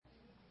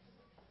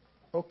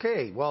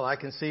Okay, well, I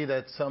can see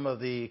that some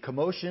of the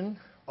commotion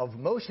of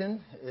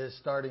motion is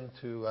starting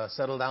to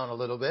settle down a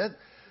little bit.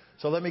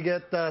 So let me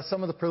get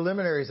some of the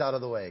preliminaries out of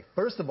the way.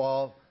 First of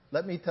all,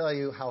 let me tell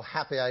you how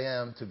happy I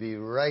am to be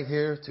right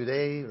here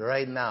today,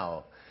 right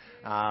now.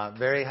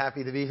 Very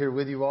happy to be here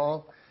with you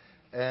all.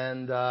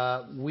 And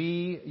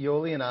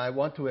Yoli and I,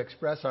 want to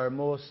express our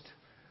most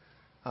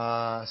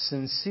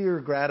sincere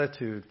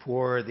gratitude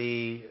for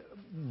the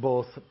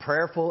both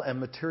prayerful and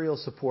material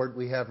support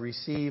we have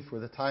received for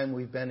the time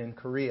we've been in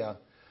Korea.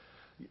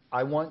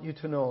 I want you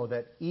to know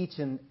that each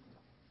and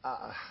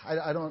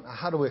I don't know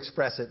how to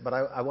express it, but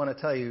I want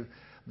to tell you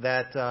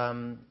that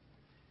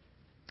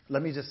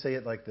let me just say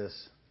it like this: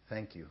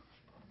 thank you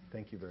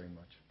very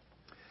much.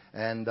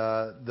 And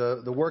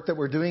the work that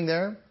we're doing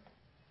there,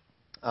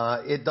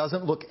 it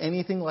doesn't look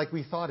anything like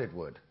we thought it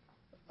would.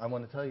 I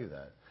want to tell you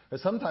that. But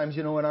sometimes,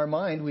 in our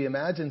mind, we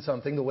imagine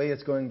something the way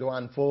it's going to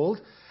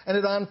unfold, and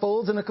it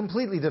unfolds in a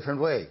completely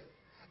different way.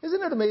 Isn't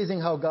it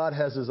amazing how God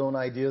has His own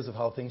ideas of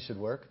how things should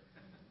work?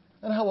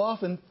 And how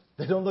often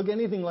they don't look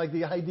anything like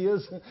the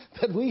ideas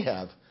that we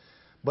have.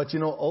 But,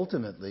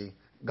 ultimately,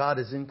 God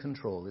is in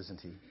control,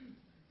 isn't He?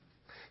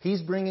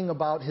 He's bringing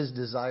about His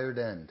desired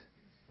end.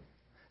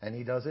 And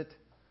He does it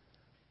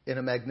in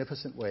a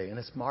magnificent way, and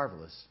it's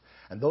marvelous.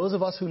 And those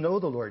of us who know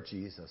the Lord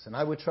Jesus, and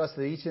I would trust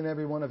that each and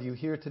every one of you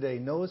here today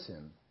knows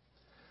Him,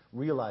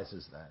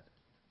 realizes that.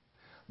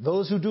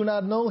 Those who do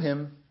not know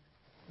Him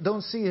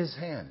don't see His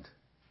hand.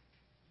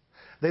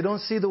 They don't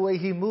see the way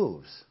He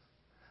moves.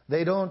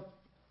 They don't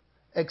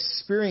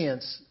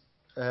experience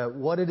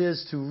what it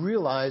is to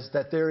realize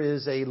that there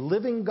is a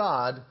living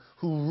God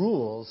who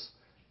rules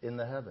in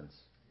the heavens.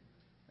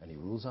 And He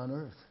rules on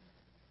earth.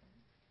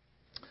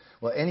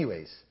 Well,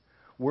 anyways,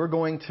 we're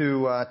going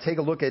to take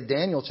a look at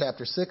Daniel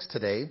chapter 6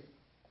 today.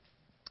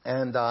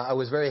 And I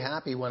was very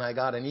happy when I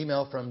got an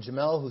email from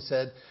Jamel who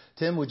said,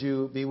 Tim, would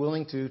you be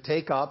willing to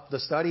take up the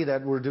study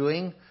that we're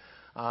doing?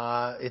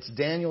 It's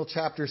Daniel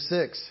chapter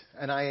 6.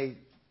 And I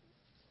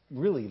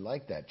really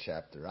like that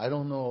chapter. I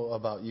don't know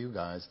about you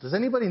guys. Does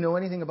anybody know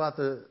anything about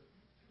the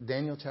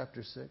Daniel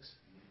chapter 6?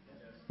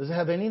 Does it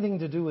have anything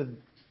to do with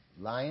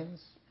lions?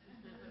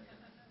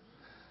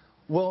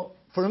 Well,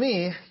 for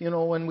me,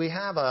 when we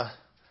have a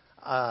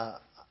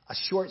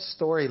short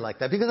story like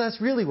that, because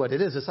that's really what it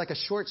is. It's like a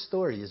short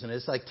story, isn't it?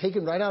 It's like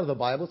taken right out of the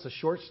Bible. It's a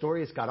short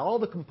story. It's got all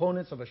the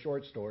components of a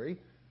short story.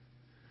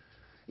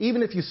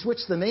 Even if you switch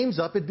the names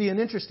up, it'd be an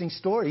interesting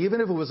story.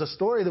 Even if it was a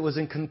story that was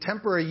in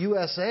contemporary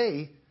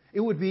USA, it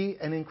would be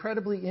an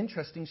incredibly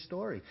interesting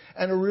story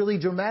and a really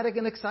dramatic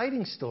and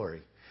exciting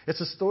story.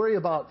 It's a story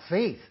about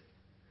faith.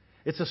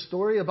 It's a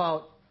story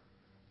about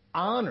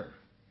honor.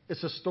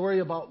 It's a story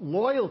about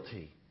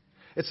loyalty.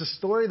 It's a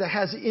story that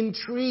has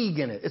intrigue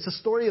in it. It's a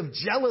story of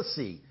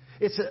jealousy.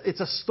 It's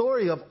a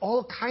story of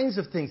all kinds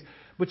of things.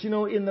 But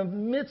in the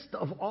midst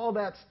of all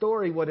that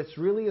story, what it's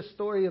really a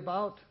story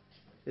about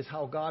is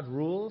how God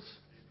rules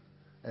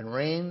and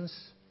reigns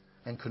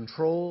and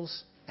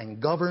controls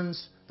and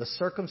governs the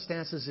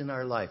circumstances in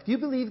our life. Do you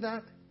believe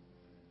that?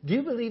 Do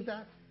you believe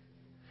that?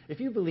 If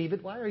you believe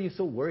it, why are you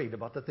so worried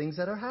about the things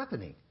that are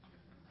happening?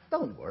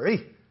 Don't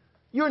worry.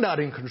 You're not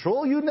in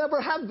control. You never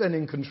have been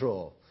in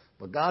control.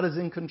 But God is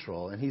in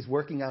control, and He's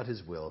working out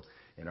His will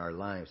in our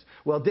lives.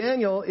 Well,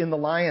 Daniel in the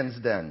lion's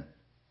den.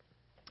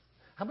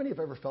 How many have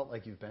ever felt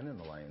like you've been in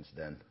the lion's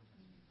den?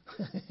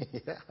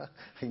 Yeah,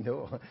 I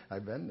know.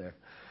 I've been there.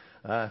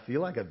 I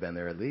feel like I've been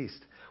there at least.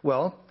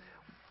 Well,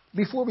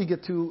 before we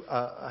get too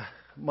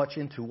much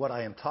into what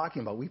I am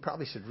talking about, we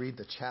probably should read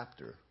the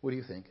chapter. What do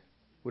you think?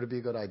 Would it be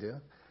a good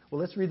idea? Well,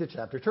 let's read the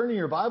chapter. Turn in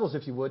your Bibles,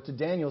 if you would, to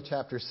Daniel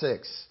chapter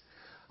 6.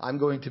 I'm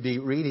going to be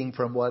reading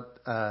from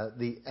what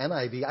the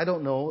NIV, I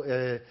don't know,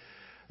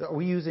 are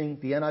we using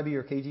the NIV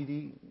or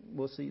KJV?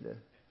 We'll see.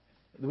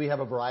 Do we have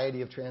a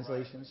variety of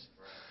translations?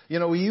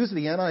 We use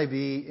the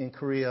NIV in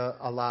Korea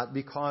a lot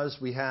because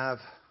we have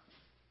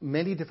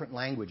many different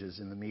languages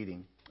in the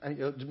meeting.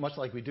 And, much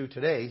like we do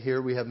today,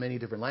 here we have many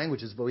different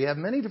languages, but we have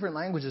many different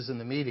languages in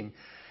the meeting.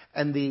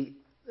 And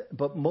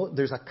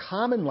there's a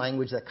common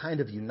language that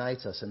kind of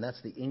unites us, and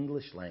that's the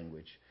English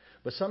language.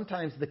 But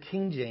sometimes the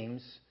King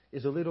James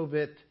is a little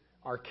bit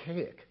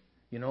archaic.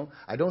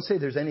 I don't say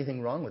there's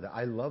anything wrong with it.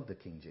 I love the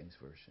King James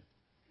Version.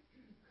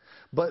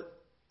 But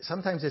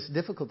sometimes it's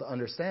difficult to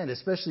understand,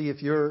 especially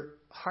if your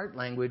heart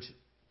language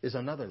is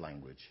another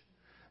language.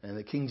 And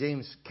the King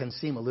James can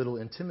seem a little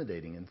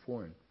intimidating and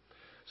foreign.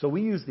 So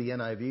we use the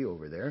NIV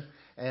over there,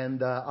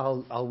 and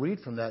I'll read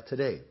from that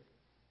today.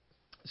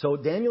 So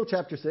Daniel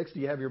chapter 6, do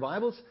you have your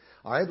Bibles?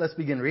 All right, let's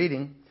begin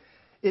reading.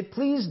 It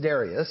pleased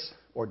Darius,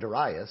 or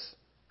Darius.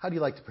 How do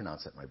you like to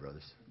pronounce that, my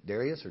brothers?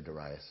 Darius or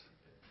Darius?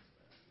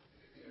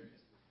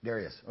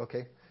 Darius,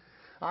 okay.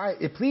 All right,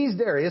 it pleased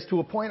Darius to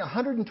appoint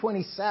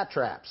 120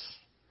 satraps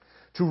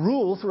to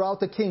rule throughout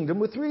the kingdom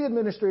with 3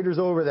 administrators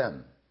over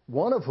them,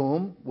 one of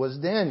whom was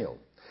Daniel.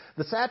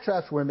 The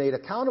satraps were made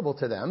accountable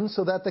to them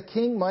so that the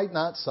king might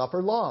not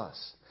suffer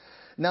loss.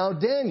 Now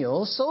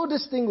Daniel so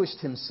distinguished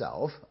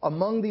himself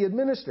among the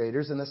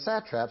administrators and the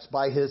satraps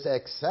by his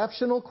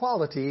exceptional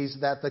qualities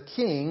that the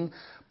king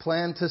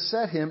planned to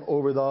set him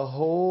over the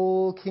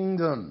whole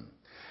kingdom.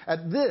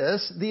 At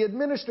this, the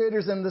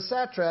administrators and the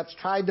satraps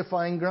tried to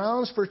find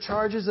grounds for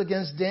charges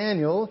against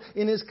Daniel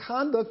in his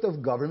conduct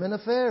of government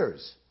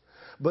affairs,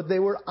 but they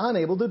were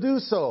unable to do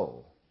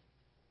so.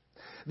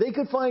 They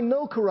could find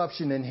no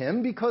corruption in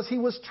him because he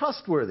was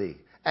trustworthy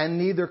and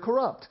neither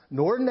corrupt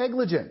nor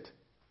negligent.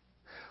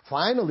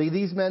 Finally,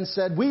 these men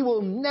said, "We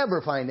will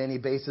never find any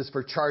basis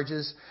for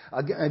charges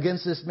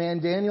against this man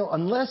Daniel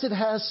unless it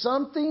has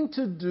something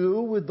to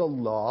do with the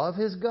law of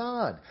his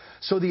God."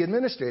 So the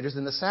administrators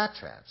and the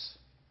satraps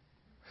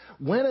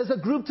went as a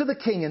group to the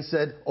king and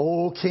said,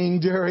 "O King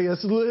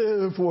Darius,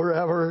 live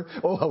forever.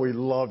 Oh, how we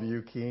love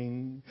you,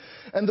 king."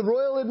 And the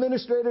royal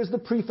administrators, the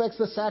prefects,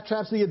 the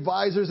satraps, the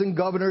advisors, and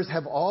governors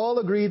have all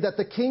agreed that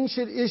the king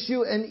should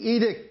issue an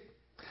edict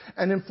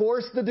and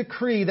enforce the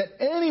decree that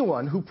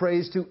anyone who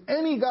prays to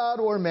any god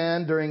or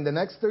man during the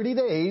next 30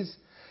 days,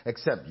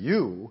 except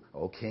you,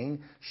 O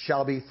king,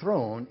 shall be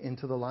thrown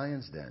into the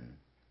lion's den.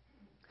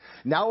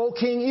 Now, O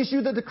king,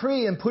 issue the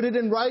decree and put it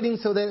in writing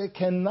so that it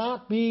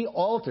cannot be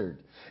altered,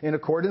 in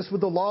accordance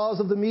with the laws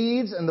of the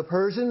Medes and the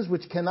Persians,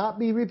 which cannot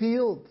be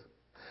repealed.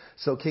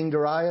 So King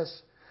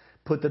Darius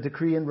put the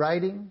decree in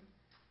writing.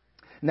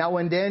 Now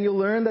when Daniel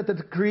learned that the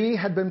decree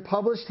had been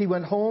published, he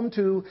went home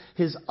to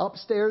his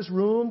upstairs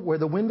room where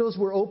the windows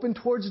were open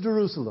towards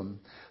Jerusalem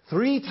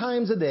 3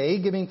 times a day,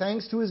 giving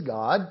thanks to his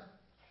God,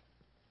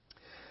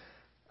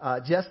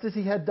 just as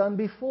he had done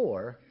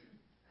before.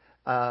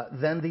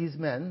 Then these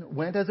men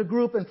went as a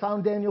group and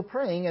found Daniel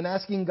praying and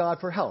asking God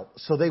for help.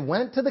 So they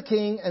went to the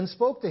king and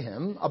spoke to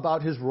him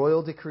about his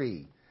royal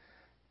decree.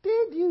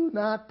 "Did you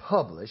not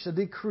publish a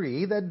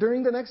decree that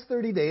during the next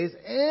 30 days,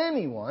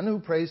 anyone who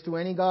prays to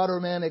any god or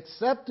man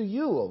except to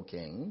you, O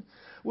king,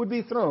 would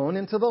be thrown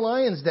into the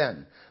lion's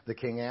den?" The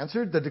king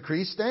answered, "The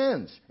decree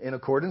stands in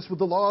accordance with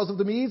the laws of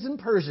the Medes and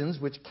Persians,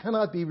 which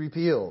cannot be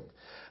repealed."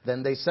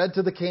 Then they said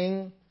to the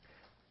king,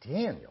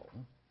 "Daniel,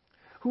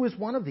 who is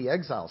one of the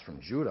exiles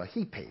from Judah,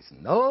 he pays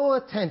no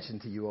attention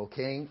to you, O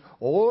king,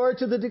 or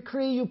to the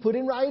decree you put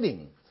in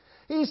writing.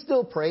 He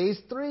still prays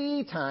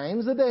 3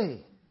 times a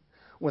day."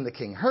 When the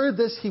king heard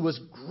this, he was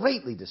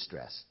greatly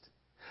distressed.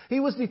 He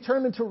was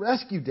determined to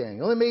rescue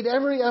Daniel and made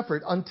every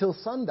effort until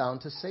sundown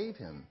to save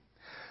him.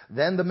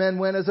 Then the men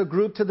went as a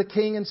group to the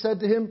king and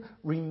said to him,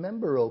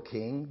 "Remember, O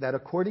king, that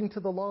according to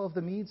the law of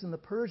the Medes and the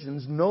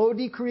Persians, no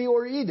decree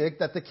or edict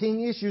that the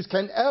king issues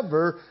can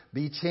ever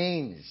be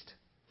changed."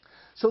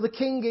 So the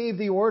king gave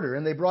the order,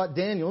 and they brought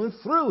Daniel and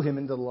threw him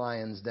into the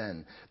lion's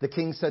den. The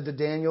king said to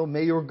Daniel,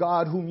 "May your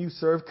God, whom you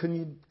serve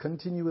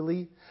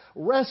continually,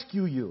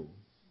 rescue you."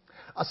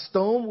 A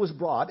stone was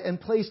brought and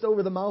placed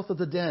over the mouth of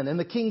the den, and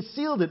the king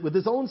sealed it with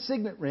his own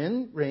signet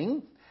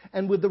ring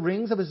and with the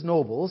rings of his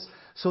nobles,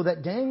 so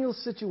that Daniel's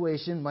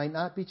situation might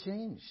not be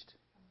changed.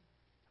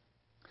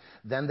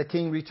 Then the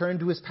king returned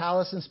to his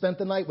palace and spent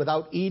the night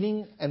without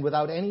eating and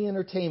without any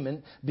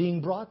entertainment being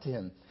brought to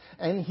him,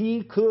 and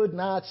he could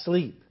not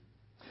sleep.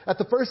 At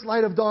the first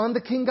light of dawn,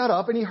 the king got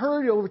up and he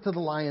hurried over to the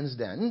lion's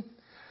den.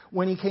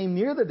 When he came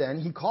near the den,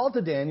 he called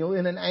to Daniel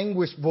in an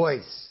anguished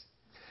voice,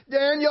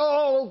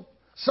 "Daniel,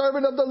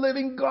 servant of the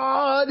living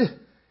God,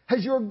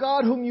 has your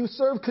God whom you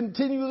serve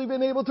continually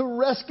been able to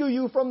rescue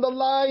you from the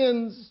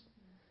lions?"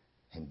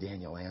 And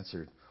Daniel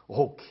answered,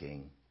 "O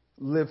king,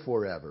 live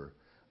forever.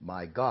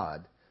 My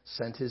God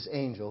sent his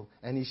angel,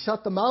 and he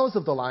shut the mouths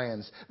of the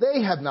lions.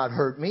 They have not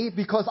hurt me,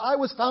 because I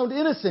was found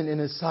innocent in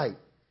his sight.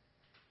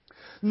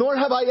 Nor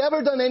have I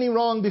ever done any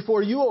wrong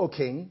before you, O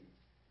king."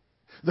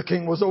 The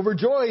king was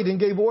overjoyed and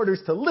gave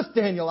orders to lift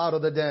Daniel out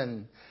of the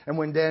den. And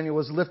when Daniel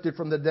was lifted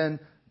from the den,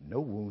 no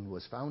wound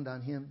was found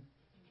on him,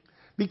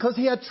 because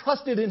he had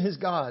trusted in his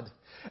God.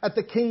 At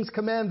the king's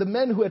command, the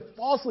men who had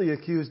falsely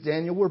accused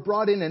Daniel were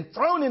brought in and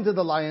thrown into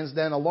the lion's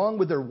den along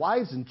with their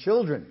wives and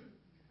children.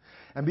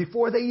 And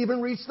before they even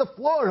reached the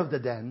floor of the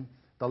den,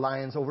 the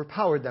lions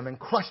overpowered them and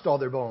crushed all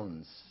their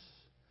bones.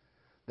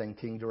 Then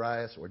King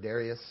Darius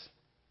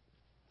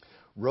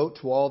wrote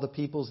to all the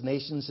peoples,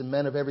 nations, and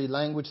men of every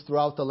language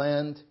throughout the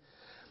land,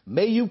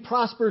 "May you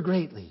prosper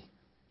greatly.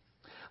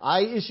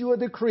 I issue a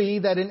decree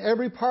that in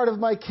every part of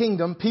my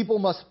kingdom people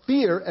must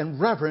fear and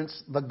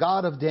reverence the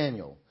God of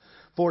Daniel.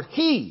 For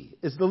he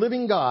is the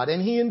living God,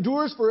 and he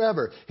endures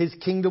forever. His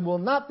kingdom will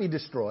not be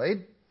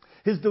destroyed.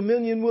 His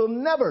dominion will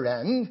never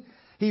end.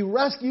 He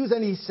rescues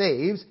and he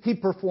saves. He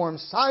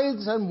performs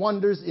signs and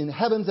wonders in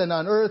heavens and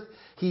on earth.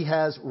 He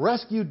has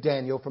rescued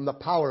Daniel from the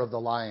power of the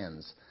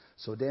lions."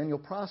 So Daniel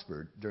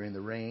prospered during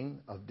the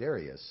reign of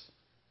Darius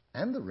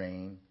and the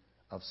reign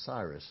of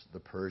Cyrus the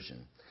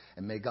Persian.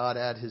 And may God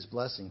add his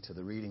blessing to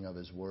the reading of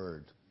his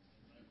word.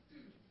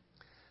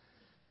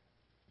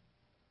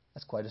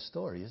 That's quite a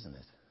story, isn't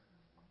it?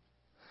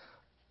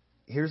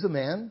 Here's a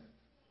man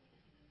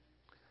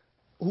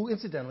who,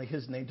 incidentally,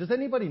 his name, does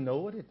anybody know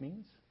what it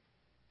means?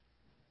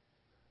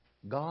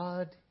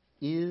 God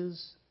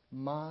is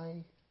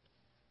my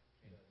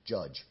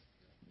judge.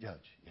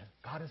 Judge, yeah.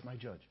 God is my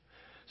judge.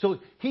 So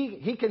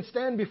he can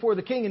stand before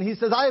the king and he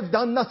says, I have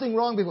done nothing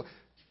wrong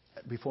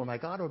before my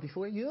God or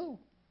before you.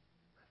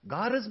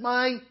 God is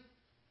my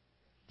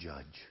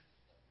judge.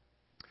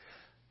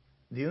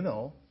 Do you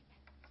know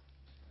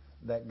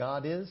that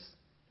God is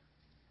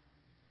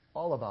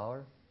all of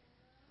our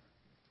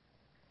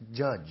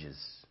judges?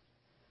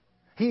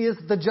 He is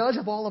the judge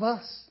of all of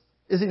us,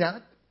 is he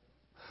not?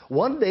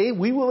 One day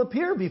we will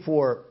appear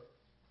before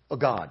a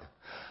God.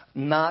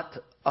 Not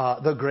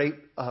the great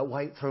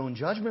white throne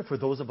judgment for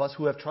those of us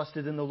who have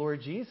trusted in the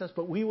Lord Jesus,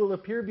 but we will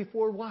appear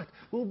before what?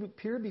 We'll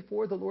appear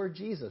before the Lord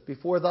Jesus,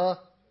 before the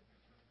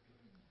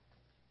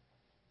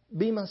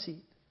Bema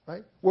seat,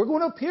 right? We're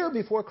going to appear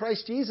before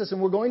Christ Jesus,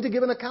 and we're going to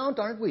give an account,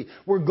 aren't we?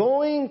 We're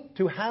going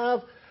to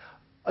have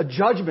a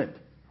judgment.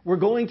 We're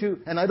going to,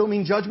 and I don't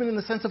mean judgment in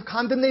the sense of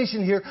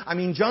condemnation here. I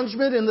mean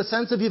judgment in the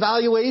sense of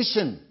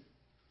evaluation.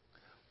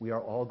 We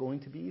are all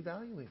going to be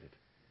evaluated.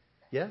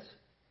 Yes?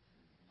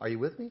 Are you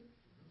with me?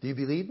 Do you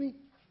believe me?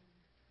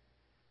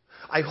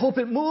 I hope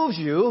it moves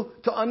you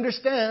to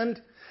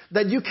understand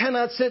that you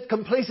cannot sit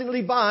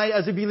complacently by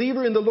as a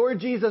believer in the Lord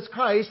Jesus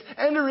Christ,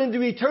 enter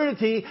into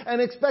eternity,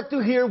 and expect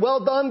to hear,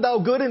 well done, thou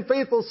good and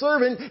faithful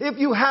servant, if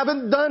you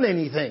haven't done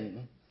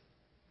anything.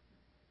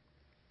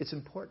 It's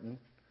important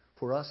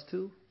for us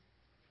to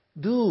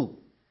do.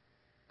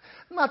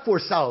 Not for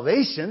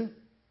salvation,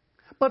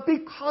 but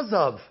because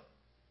of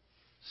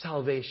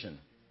salvation.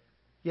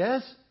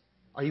 Yes?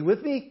 Are you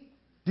with me?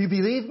 Do you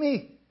believe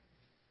me?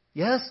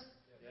 Yes?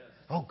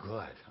 Oh,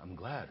 good. I'm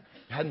glad.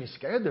 You had me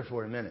scared there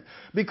for a minute.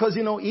 Because,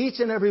 each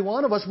and every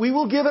one of us, we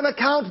will give an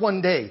account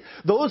one day.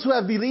 Those who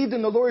have believed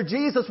in the Lord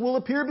Jesus will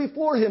appear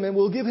before Him and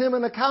will give Him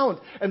an account.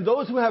 And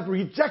those who have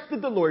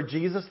rejected the Lord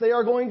Jesus, they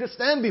are going to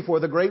stand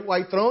before the great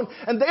white throne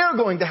and they are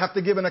going to have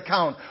to give an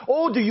account.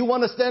 Oh, do you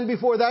want to stand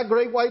before that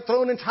great white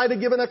throne and try to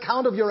give an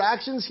account of your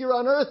actions here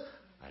on earth?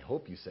 I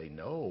hope you say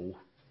no.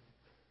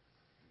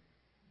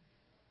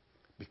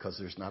 Because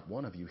there's not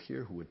one of you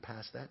here who would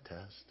pass that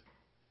test.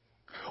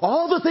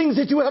 All the things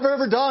that you have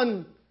ever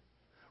done,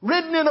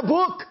 written in a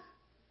book.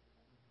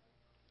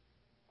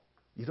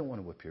 You don't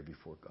want to appear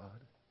before God.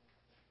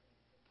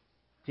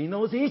 He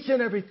knows each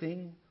and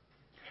everything.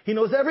 He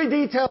knows every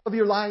detail of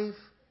your life.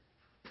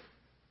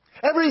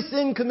 Every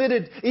sin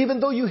committed,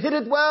 even though you hid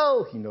it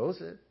well, He knows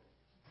it.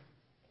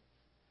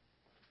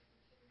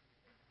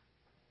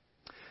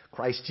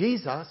 Christ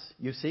Jesus,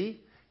 you see,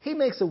 He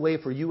makes a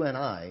way for you and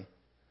I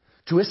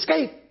to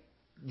escape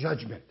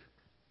judgment.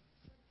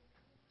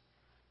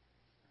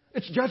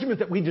 It's judgment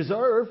that we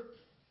deserve,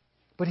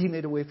 but He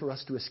made a way for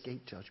us to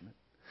escape judgment.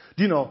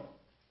 Do you know,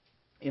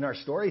 in our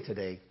story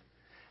today,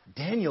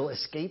 Daniel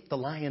escaped the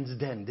lion's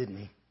den, didn't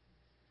he?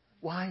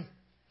 Why?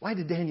 Why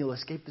did Daniel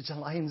escape the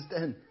lion's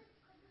den?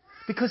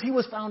 Because he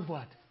was found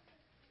what?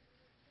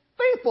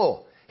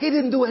 Faithful. He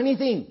didn't do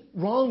anything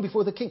wrong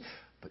before the king.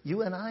 But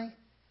you and I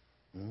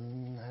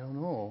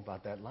don't know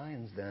about that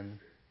lion's den.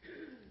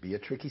 Be a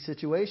tricky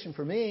situation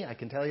for me, I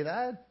can tell you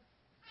that.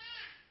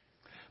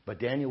 But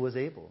Daniel was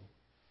able.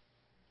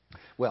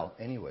 Well,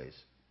 anyways,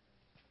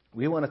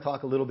 we want to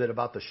talk a little bit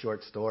about the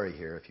short story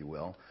here, if you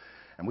will.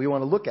 And we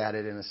want to look at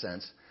it in a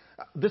sense.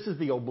 This is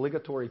the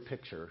obligatory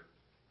picture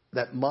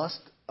that must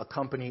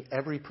accompany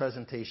every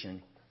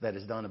presentation that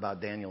is done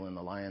about Daniel in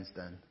the lion's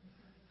den.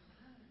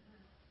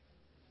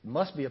 It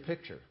must be a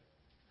picture.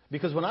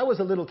 Because when I was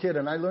a little kid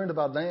and I learned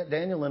about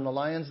Daniel in the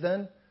lion's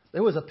den,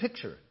 there was a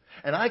picture.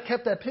 And I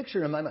kept that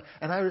picture in my mind.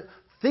 And I was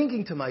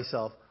thinking to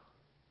myself,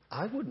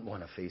 I wouldn't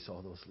want to face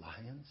all those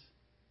lions.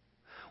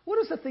 What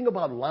is the thing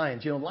about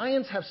lions?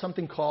 Lions have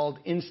something called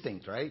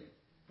instinct, right?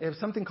 They have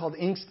something called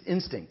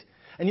instinct.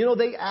 And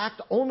they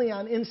act only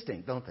on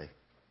instinct, don't they?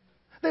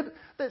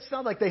 It's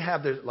not like they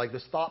have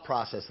this thought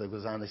process that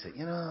goes on. They say,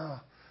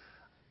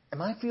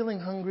 am I feeling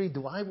hungry?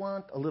 Do I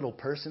want a little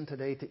person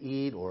today to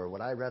eat? Or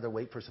would I rather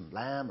wait for some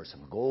lamb or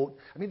some goat?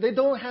 I mean, they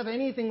don't have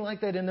anything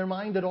like that in their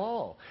mind at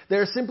all.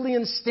 They're simply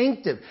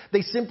instinctive.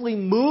 They simply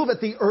move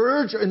at the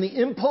urge and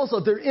the impulse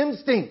of their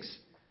instincts.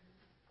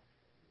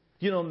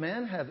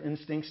 Men have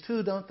instincts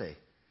too, don't they?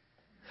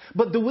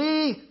 But do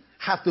we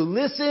have to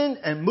listen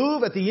and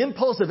move at the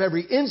impulse of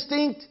every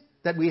instinct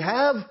that we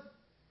have?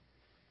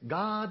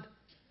 God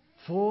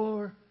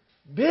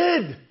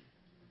forbid.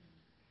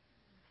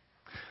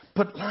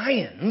 But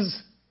lions,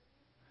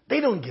 they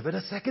don't give it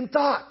a second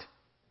thought.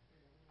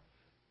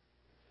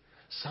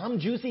 Some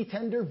juicy,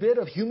 tender bit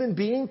of human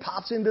being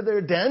pops into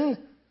their den.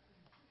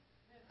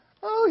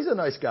 Oh, he's a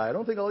nice guy. I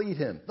don't think I'll eat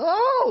him.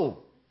 Oh,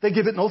 they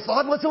give it no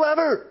thought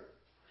whatsoever.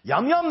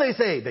 Yum, yum, they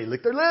say. They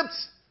lick their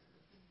lips.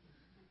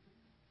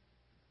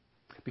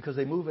 Because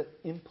they move at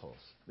impulse.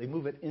 They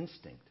move at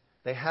instinct.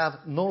 They have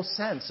no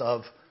sense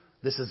of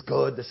this is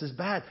good, this is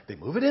bad. They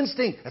move at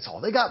instinct. That's all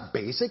they got.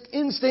 Basic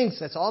instincts.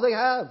 That's all they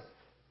have.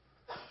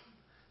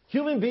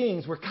 Human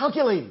beings, we're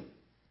calculating.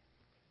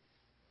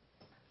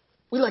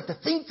 We like to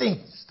think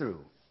things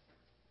through.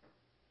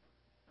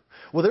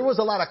 Well, there was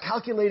a lot of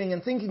calculating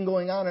and thinking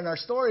going on in our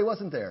story,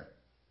 wasn't there?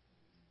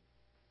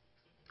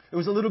 There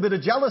was a little bit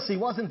of jealousy,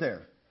 wasn't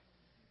there?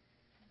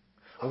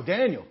 Oh,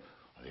 Daniel,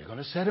 They're going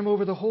to set him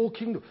over the whole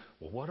kingdom.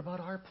 Well, what about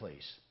our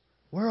place?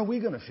 Where are we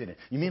going to fit in?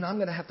 You mean I'm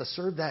going to have to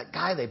serve that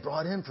guy they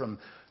brought in from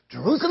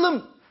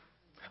Jerusalem?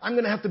 I'm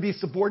going to have to be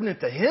subordinate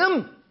to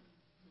him?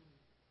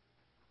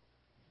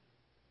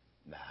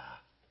 Nah,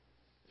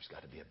 there's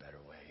got to be a better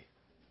way.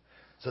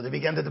 So they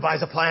began to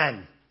devise a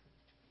plan.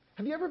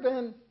 Have you ever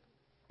been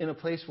in a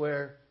place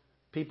where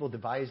people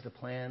devised a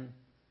plan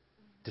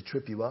to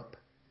trip you up?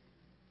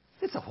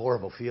 It's a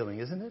horrible feeling,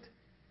 isn't it?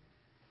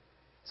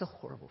 It's a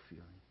horrible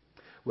feeling.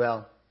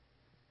 Well,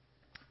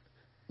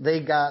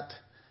 they got,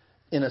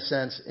 in a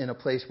sense, in a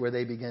place where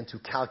they began to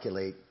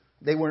calculate.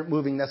 They weren't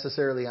moving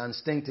necessarily on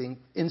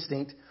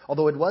instinct,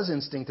 although it was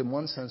instinct in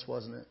one sense,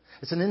 wasn't it?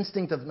 It's an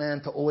instinct of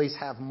man to always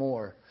have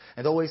more,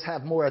 and always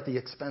have more at the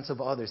expense of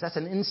others. That's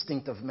an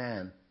instinct of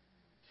man.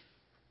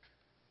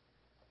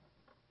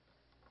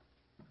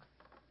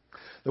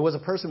 There was a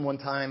person one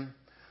time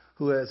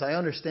who, as I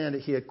understand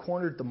it, he had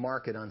cornered the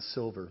market on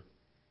silver.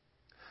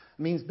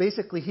 It means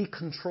basically he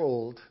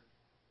controlled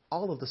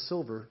all of the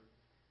silver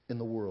in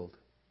the world.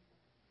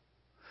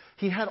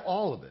 He had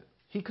all of it.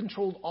 He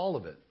controlled all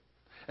of it.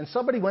 And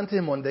somebody went to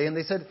him one day and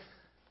they said,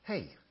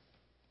 hey,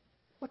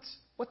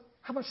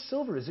 how much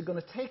silver is it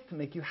going to take to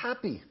make you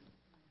happy?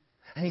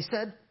 And he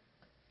said,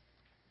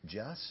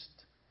 just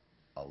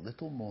a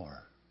little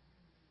more.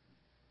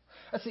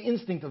 That's the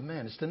instinct of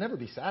man, is to never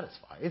be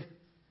satisfied.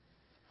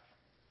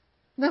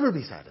 Never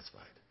be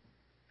satisfied.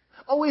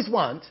 Always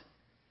want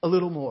a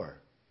little more.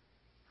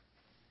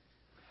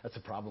 That's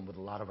a problem with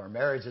a lot of our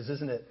marriages,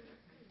 isn't it?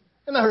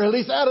 We're not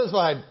really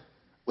satisfied.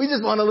 We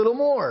just want a little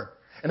more.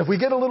 And if we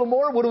get a little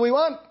more, what do we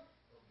want?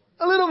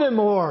 A little bit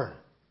more.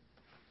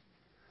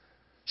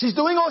 She's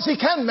doing all she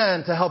can,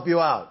 man, to help you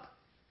out.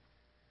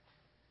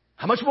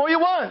 How much more you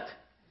want?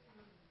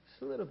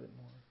 Just a little bit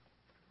more.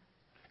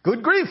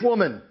 Good grief,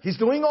 woman. He's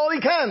doing all he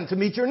can to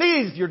meet your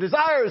needs, your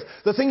desires,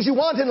 the things you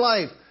want in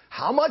life.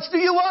 How much do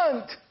you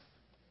want?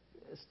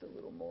 Just a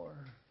little more.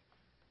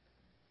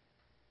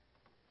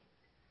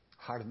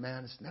 Heart of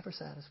man is never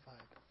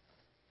satisfied.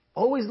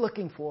 Always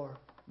looking for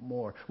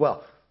more.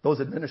 Well, those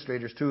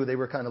administrators, too, they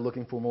were kind of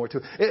looking for more,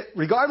 too.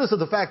 Regardless of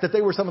the fact that they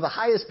were some of the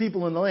highest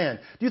people in the land,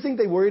 do you think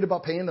they worried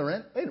about paying the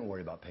rent? They didn't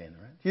worry about paying the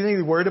rent. Do you think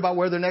they worried about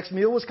where their next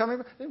meal was coming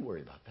from? They didn't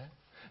worry about that.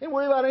 They didn't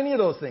worry about any of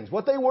those things.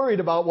 What they worried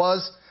about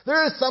was,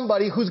 there is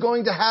somebody who's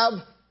going to have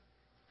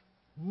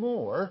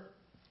more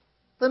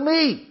than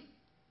me.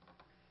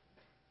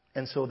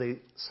 And so they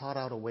sought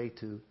out a way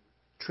to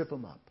trip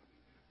him up.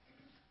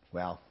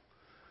 Well,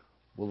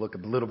 we'll look a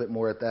little bit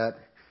more at that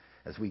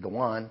as we go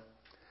on.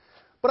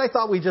 But I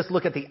thought we'd just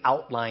look at the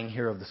outline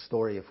here of the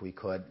story if we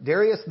could.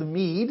 Darius the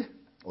Mede,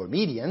 or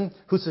Median,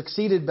 who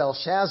succeeded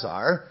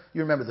Belshazzar.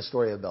 You remember the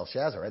story of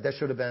Belshazzar, right? That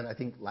should have been, I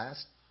think,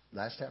 last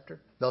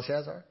chapter.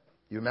 Belshazzar.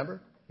 You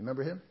remember? You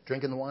remember him?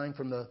 Drinking the wine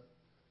from the...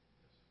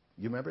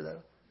 You remember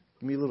that?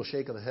 Give me a little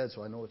shake of the head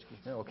so I know it's...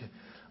 Yeah, okay.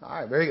 All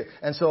right, very good.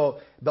 And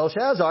so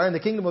Belshazzar in the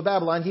kingdom of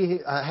Babylon, he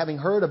having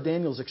heard of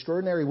Daniel's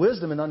extraordinary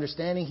wisdom and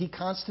understanding, he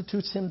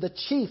constitutes him the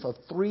chief of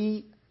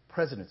 3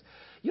 presidents.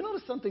 You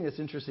notice something that's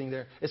interesting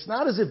there? It's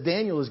not as if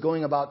Daniel is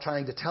going about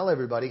trying to tell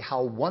everybody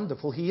how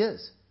wonderful he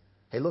is.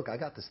 Hey, look, I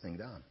got this thing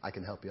down. I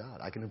can help you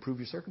out. I can improve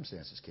your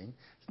circumstances, King.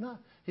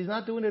 He's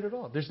not doing it at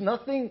all. There's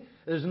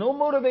no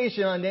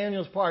motivation on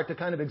Daniel's part to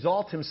kind of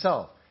exalt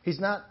himself. He's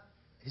not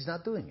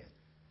doing it.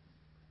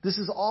 This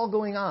is all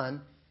going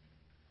on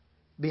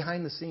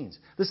behind the scenes.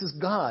 This is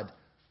God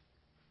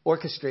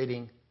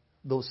orchestrating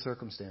those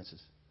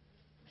circumstances.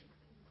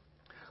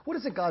 What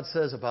is it God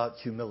says about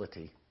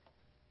humility?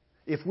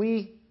 If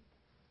we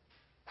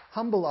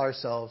humble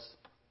ourselves,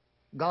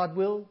 God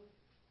will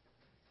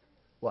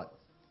what?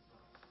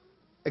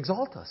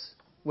 Exalt us.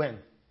 When?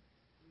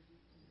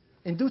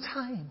 In due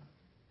time.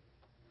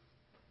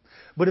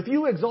 But if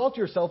you exalt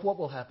yourself, what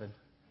will happen?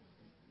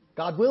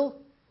 God will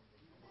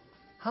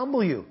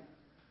humble you.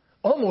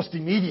 Almost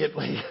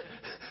immediately.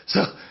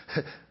 So,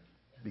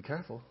 be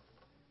careful.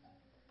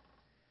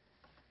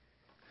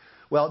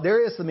 Well,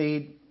 Darius the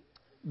Mede,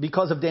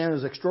 because of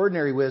Daniel's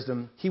extraordinary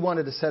wisdom, he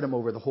wanted to set him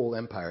over the whole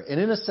empire. And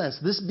in a sense,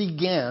 this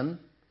began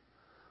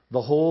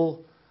the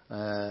whole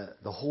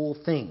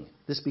thing.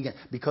 This began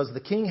because the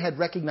king had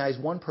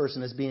recognized one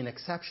person as being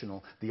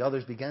exceptional. The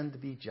others began to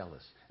be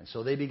jealous. And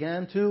so they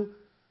began to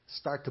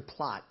start to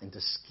plot and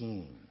to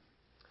scheme.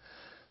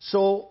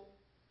 So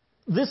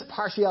this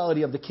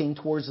partiality of the king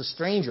towards the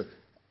stranger,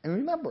 and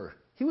remember,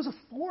 he was a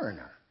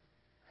foreigner.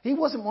 He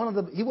wasn't on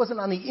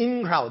the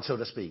in crowd, so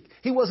to speak.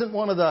 He wasn't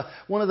one of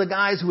the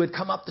guys who had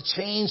come up the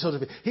chain, so to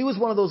speak. He was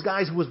one of those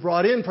guys who was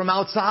brought in from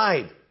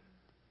outside.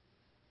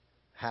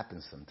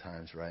 Happens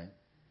sometimes, right?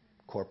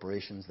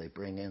 Corporations, they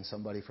bring in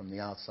somebody from the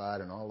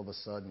outside, and all of a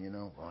sudden,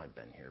 I've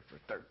been here for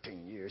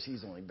 13 years.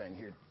 He's only been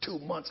here 2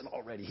 months, and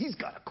already he's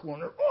got a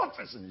corner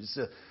office. And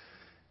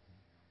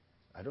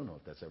I don't know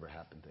if that's ever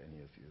happened to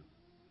any of you.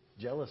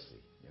 Jealousy,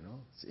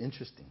 it's an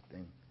interesting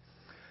thing.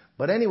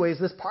 But anyways,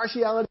 this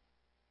partiality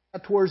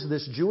towards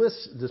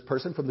this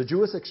person from the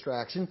Jewish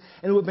extraction,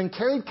 and who had been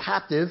carried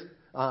captive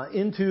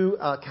into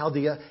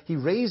Chaldea, he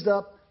raised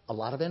up a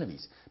lot of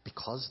enemies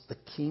because the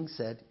king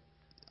said,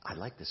 I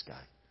like this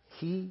guy.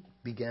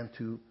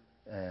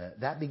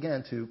 That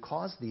began to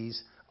cause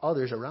these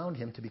others around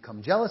him to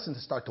become jealous and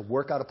to start to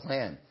work out a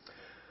plan.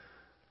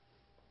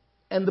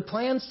 And the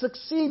plan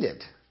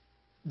succeeded,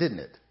 didn't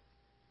it?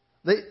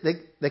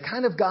 They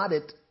kind of got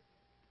it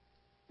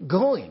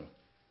going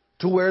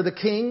to where the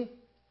king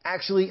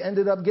actually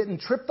ended up getting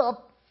tripped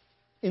up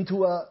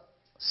into a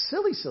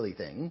silly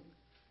thing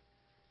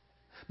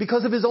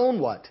because of his own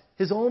what?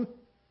 His own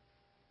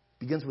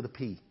begins with a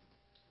P.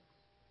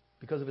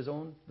 Because of his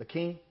own, the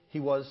king,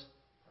 he was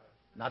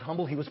not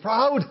humble, he was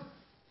proud.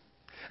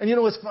 And you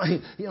know what's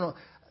funny? You know,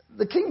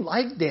 the king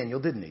liked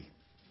Daniel, didn't he?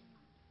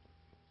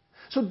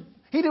 So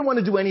he didn't want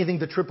to do anything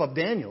to trip up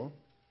Daniel.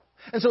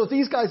 And so if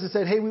these guys had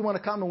said, hey, we want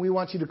to come and we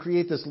want you to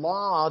create this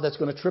law that's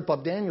going to trip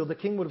up Daniel, the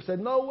king would have said,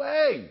 no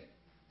way.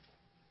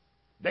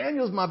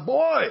 Daniel's my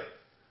boy.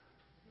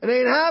 It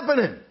ain't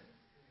happening.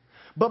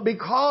 But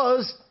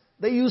because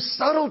they used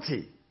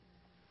subtlety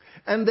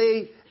and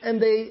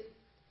they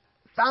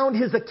found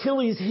his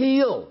Achilles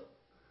heel,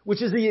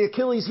 which is the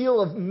Achilles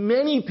heel of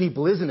many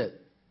people, isn't it?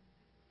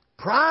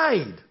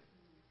 Pride.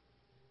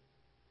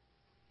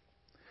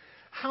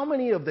 How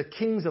many of the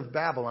kings of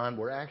Babylon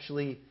were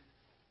actually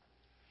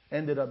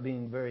ended up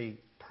being very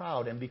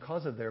proud, and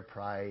because of their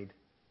pride,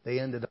 they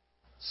ended up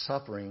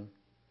suffering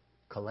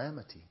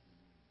calamity?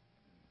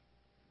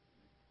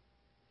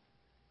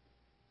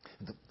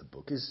 The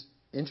book is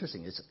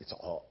interesting. It's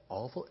all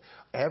awful.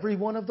 Every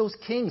one of those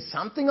kings,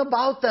 something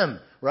about them,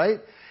 right?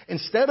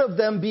 Instead of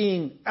them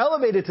being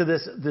elevated to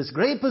this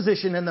great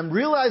position and them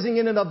realizing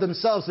in and of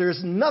themselves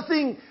there's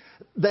nothing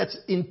that's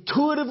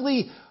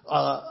intuitively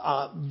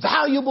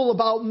valuable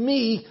about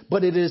me,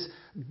 but it is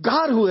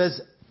God who has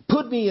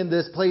put me in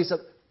this place.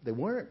 They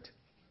weren't.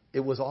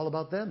 It was all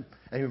about them.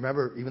 And you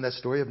remember even that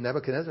story of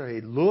Nebuchadnezzar. He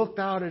looked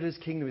out at his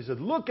kingdom. He said,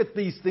 look at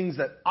these things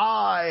that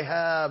I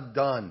have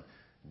done.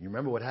 You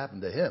remember what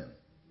happened to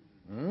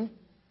him?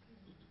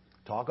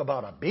 Talk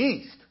about a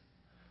beast.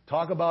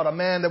 Talk about a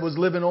man that was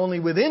living only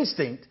with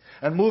instinct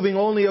and moving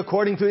only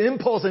according to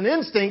impulse and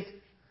instinct.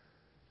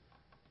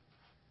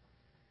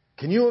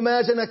 Can you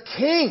imagine a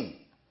king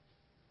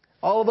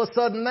all of a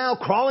sudden now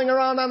crawling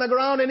around on the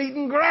ground and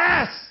eating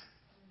grass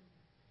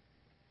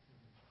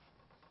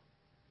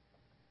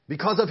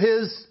because of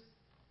his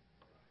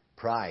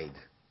pride?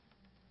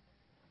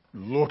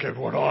 Look at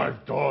what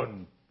I've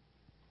done.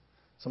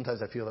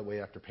 Sometimes I feel that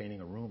way after painting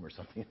a room or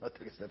something.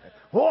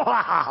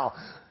 Wow!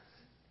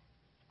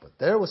 But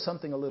there was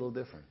something a little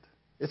different.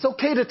 It's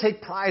okay to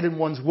take pride in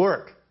one's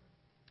work.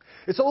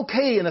 It's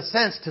okay, in a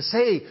sense, to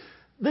say,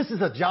 this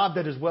is a job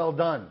that is well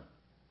done.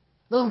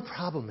 No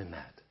problem in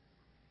that.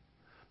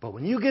 But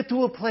when you get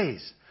to a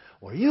place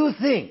where you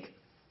think,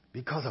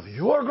 because of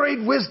your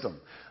great wisdom,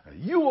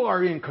 you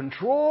are in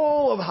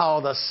control of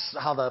how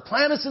the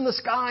planets in the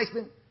sky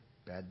spin,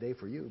 bad day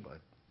for you, bud.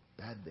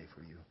 Bad day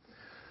for you.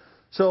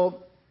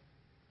 So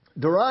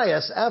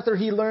Darius, after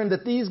he learned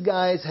that these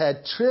guys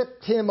had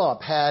tripped him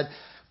up, had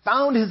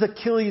found his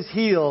Achilles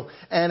heel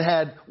and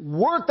had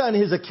worked on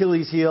his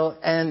Achilles heel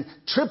and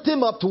tripped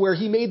him up to where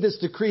he made this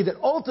decree that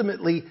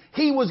ultimately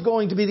he was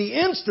going to be the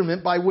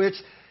instrument by which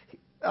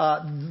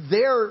the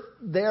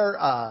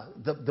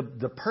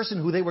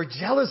person who they were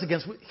jealous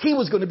against, he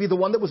was going to be the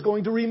one that was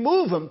going to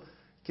remove him.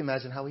 Can you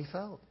imagine how he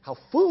felt? How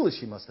foolish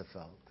he must have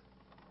felt.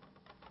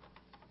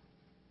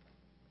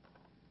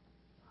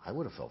 I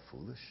would have felt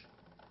foolish.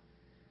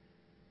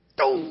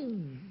 Oh!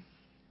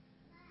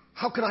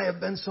 How could I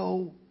have been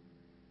so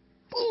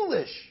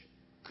foolish?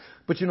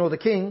 But you know, the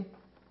king,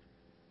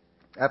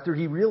 after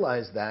he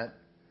realized that,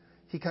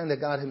 he kind of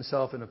got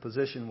himself in a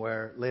position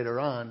where later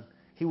on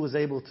he was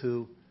able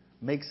to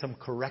make some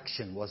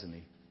correction, wasn't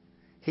he?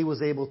 He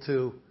was able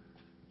to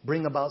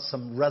bring about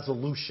some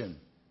resolution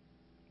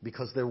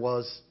because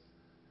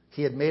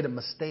he had made a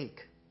mistake.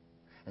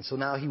 And so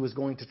now he was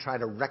going to try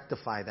to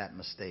rectify that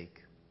mistake.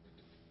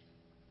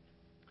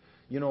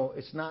 You know,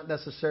 it's not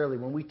necessarily,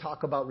 when we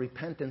talk about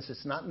repentance,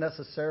 it's not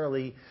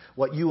necessarily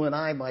what you and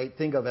I might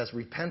think of as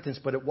repentance,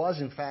 but it was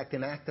in fact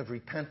an act of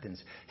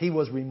repentance. He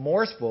was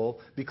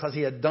remorseful because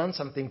he had done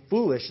something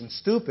foolish and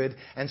stupid,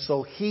 and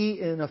so he,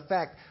 in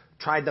effect,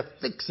 tried to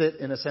fix it.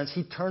 In a sense,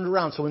 he turned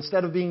around. So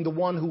instead of being the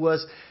one who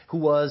was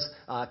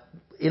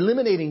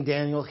eliminating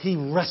Daniel, he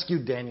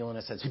rescued Daniel in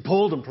a sense. He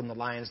pulled him from the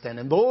lion's den,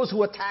 and those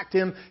who attacked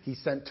him, he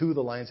sent to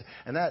the lions.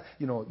 And that,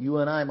 you know, you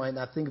and I might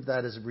not think of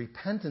that as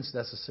repentance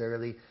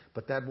necessarily,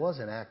 but that was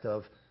an act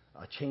of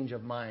a change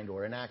of mind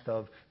or an act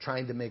of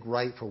trying to make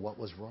right for what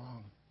was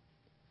wrong.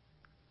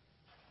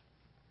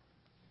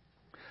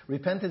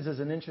 Repentance is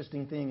an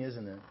interesting thing,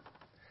 isn't it?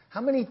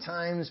 How many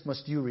times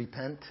must you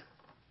repent?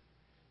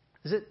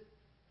 Is it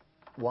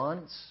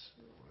once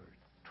or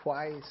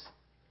twice?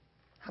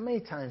 How many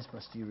times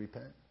must you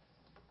repent?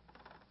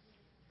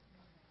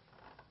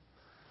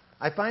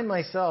 I find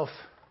myself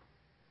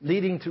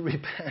needing to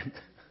repent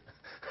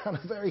on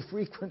a very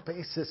frequent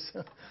basis.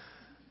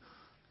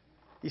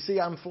 You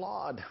see, I'm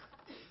flawed.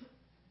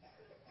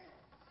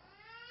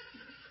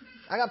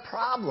 I got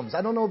problems.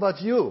 I don't know about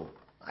you.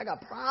 I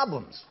got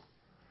problems.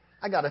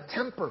 I got a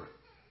temper.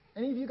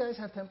 Any of you guys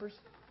have tempers?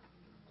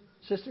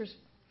 Sisters?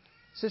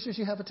 Sisters,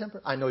 you have a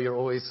temper? I know you're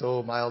always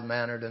so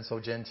mild-mannered and so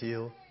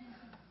genteel.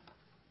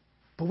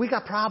 But we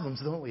got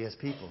problems, don't we, as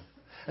people?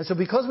 And so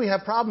because we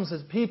have problems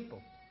as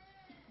people,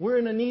 we're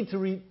in a need to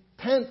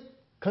repent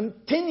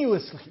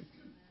continuously.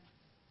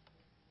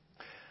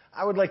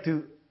 I would like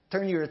to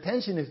turn your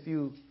attention, if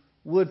you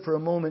would, for a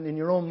moment in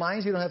your own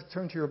minds. You don't have to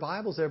turn to your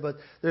Bibles there, but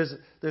there's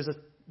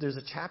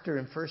a chapter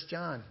in 1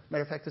 John.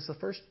 Matter of fact, it's the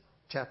first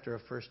chapter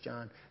of 1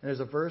 John. And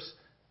there's a verse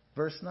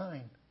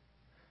 9.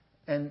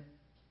 And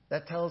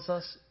that tells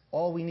us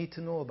all we need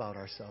to know about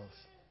ourselves.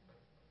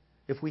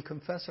 If we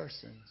confess our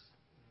sins,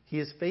 He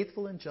is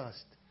faithful and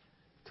just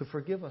to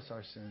forgive us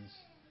our sins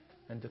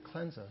and to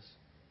cleanse us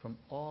from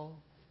all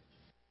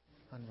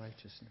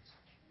unrighteousness.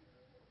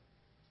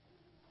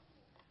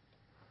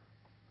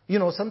 You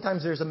know,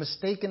 sometimes there's a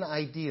mistaken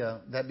idea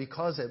that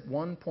because at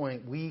one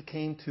point we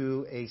came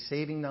to a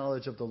saving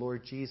knowledge of the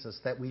Lord Jesus,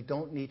 that we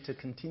don't need to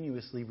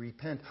continuously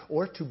repent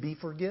or to be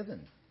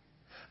forgiven.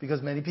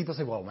 Because many people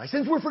say, well, my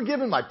sins were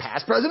forgiven, my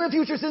past, present, and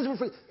future sins were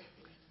forgiven.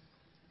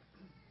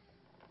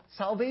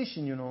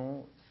 Salvation, you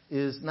know,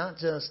 is not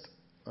just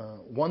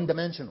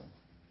one-dimensional.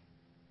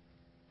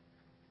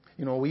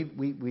 You know, we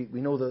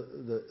know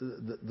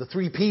the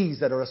 3 P's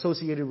that are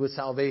associated with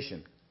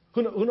salvation.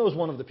 Who knows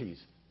one of the P's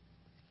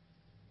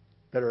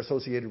that are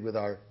associated with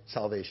our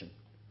salvation?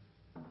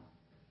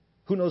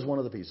 Who knows one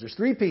of the P's? There's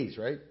 3 P's,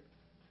 right?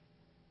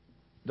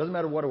 Doesn't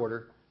matter what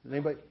order.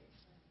 Anybody?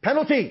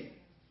 Penalty.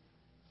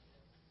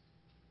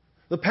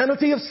 The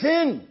penalty of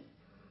sin.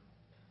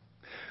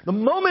 The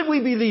moment we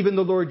believe in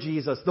the Lord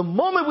Jesus, the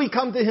moment we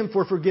come to Him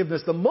for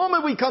forgiveness, the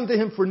moment we come to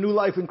Him for new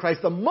life in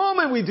Christ, the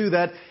moment we do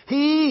that,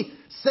 He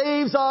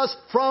saves us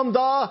from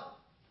the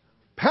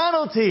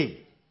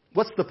penalty.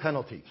 What's the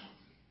penalty?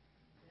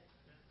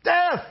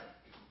 Death.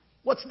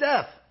 What's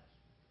death?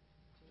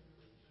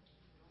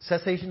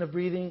 Cessation of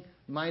breathing.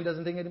 Mind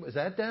doesn't think anymore. Is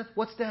that death?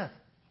 What's death?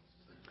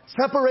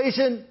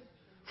 Separation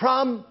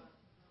from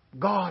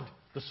God,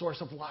 the source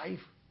of life.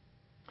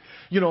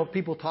 You know,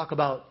 people talk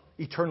about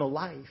eternal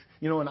life.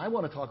 You know, and I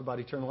want to talk about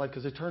eternal life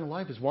because eternal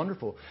life is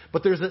wonderful.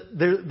 But there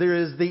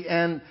is the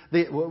end.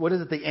 What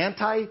is it? The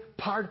anti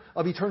part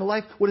of eternal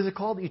life. What is it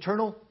called?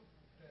 Eternal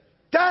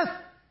death.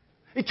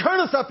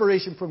 Eternal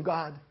separation from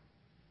God.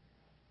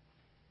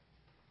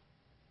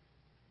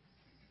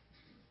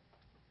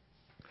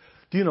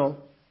 Do you know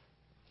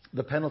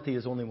the penalty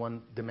is only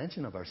one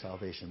dimension of our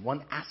salvation,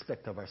 one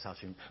aspect of our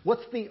salvation?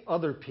 What's the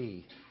other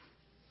P?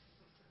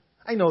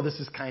 I know this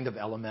is kind of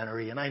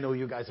elementary, and I know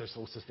you guys are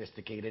so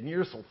sophisticated, and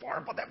you're so far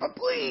above that, but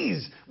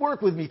please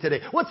work with me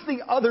today. What's the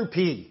other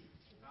P?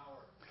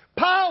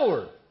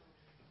 Power.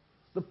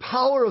 The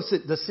power of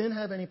sin. Does sin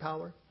have any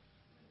power?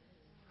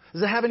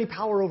 Does it have any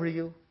power over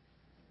you?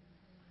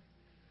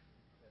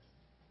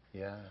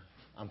 Yeah,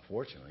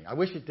 unfortunately. I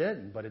wish it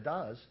didn't, but it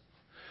does.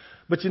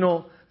 But you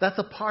know, that's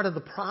a part of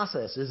the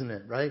process, isn't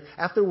it, right?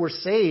 After we're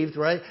saved,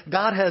 right,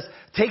 God has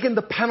taken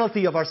the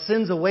penalty of our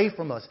sins away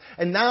from us.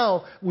 And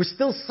now we're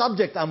still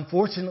subject,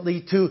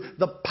 unfortunately, to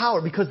the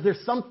power because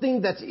there's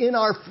something that's in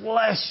our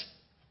flesh.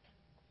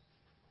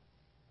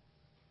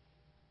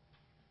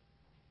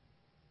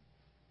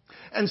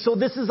 And so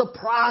this is a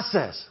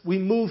process. We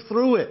move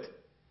through it.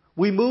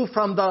 We move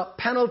from the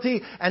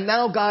penalty, and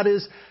now God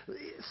is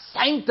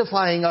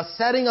sanctifying us,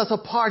 setting us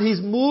apart.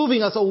 He's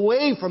moving us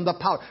away from the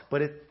power.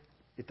 But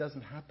it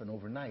doesn't happen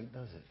overnight,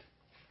 does it?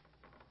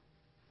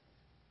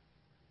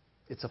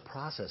 It's a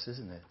process,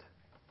 isn't it?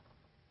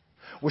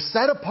 We're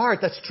set apart,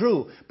 that's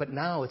true. But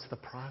now it's the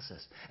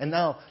process. And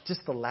now,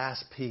 just the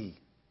last P.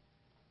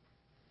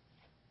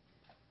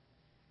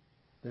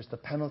 There's the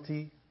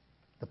penalty,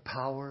 the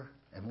power,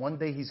 and one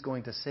day He's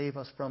going to save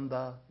us from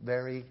the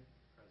very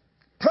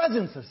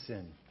presence of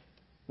sin.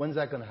 When's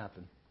that going to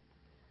happen?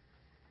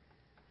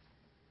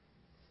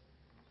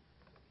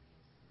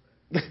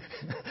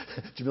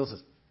 Jamil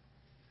says,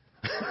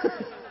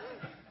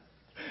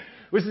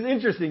 which is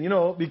interesting, you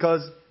know,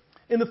 because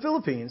in the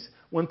Philippines,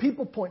 when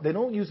people point, they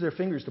don't use their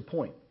fingers to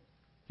point.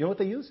 You know what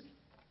they use?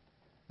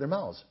 Their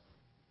mouths.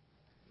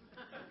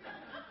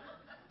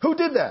 Who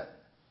did that?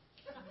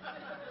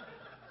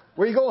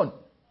 Where are you going?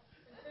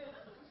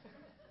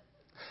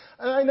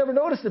 And I never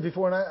noticed it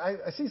before, and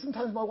I see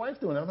sometimes my wife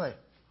doing it. I'm like,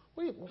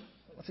 wait,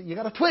 you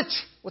got a twitch.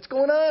 What's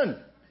going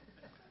on?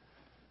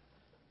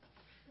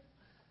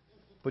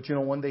 But you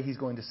know, one day He's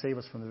going to save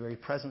us from the very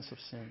presence of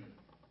sin.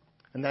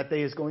 And that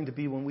day is going to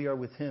be when we are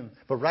with Him.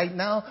 But right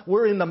now,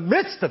 we're in the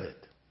midst of it.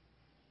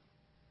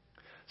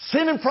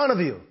 Sin in front of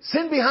you.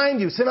 Sin behind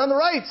you. Sin on the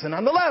right. Sin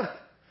on the left.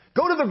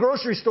 Go to the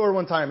grocery store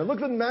one time and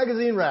look at the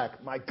magazine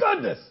rack. My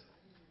goodness.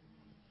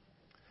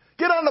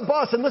 Get on the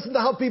bus and listen to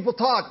how people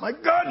talk. My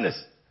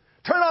goodness.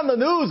 Turn on the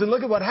news and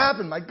look at what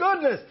happened. My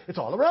goodness. It's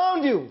all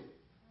around you.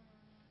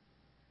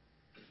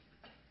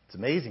 It's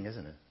amazing,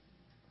 isn't it?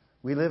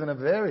 We live in a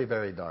very,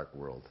 very dark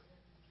world.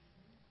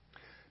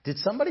 Did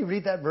somebody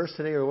read that verse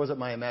today, or was it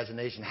my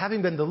imagination?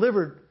 Having been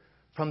delivered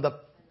from the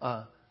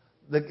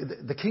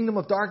the kingdom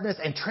of darkness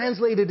and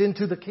translated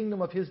into the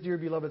kingdom of His dear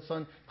beloved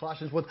Son,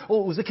 Colossians 1.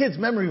 Oh, it was the kids'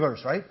 memory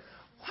verse, right?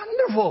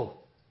 Wonderful.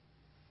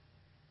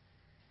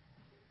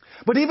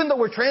 But even though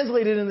we're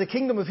translated in the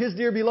kingdom of His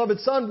dear beloved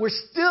Son, we're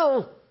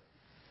still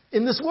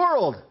in this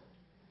world.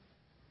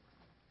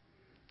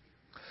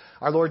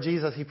 Our Lord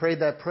Jesus, He prayed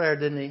that prayer,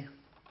 didn't He?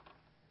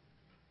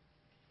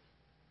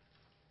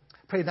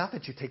 Pray not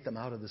that you take them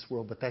out of this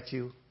world, but that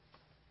you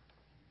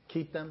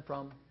keep them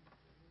from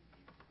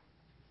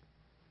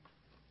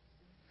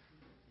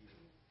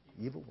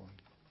evil one.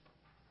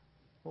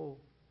 Oh.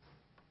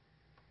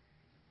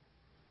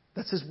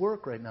 That's His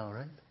work right now,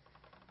 right?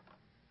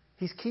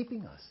 He's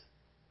keeping us.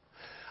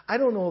 I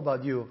don't know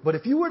about you, but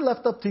if you were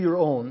left up to your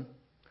own,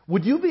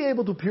 would you be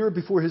able to appear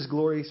before His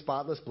glory,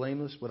 spotless,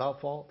 blameless, without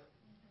fault?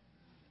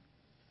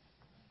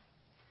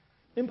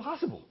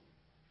 Impossible.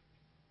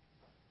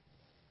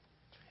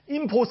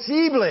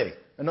 Imposible.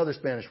 Another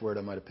Spanish word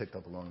I might have picked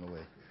up along the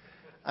way.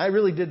 I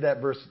really did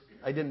that verse.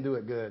 I didn't do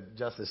it good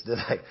justice, did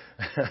I?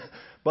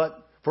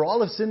 But for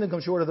all have sinned and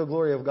come short of the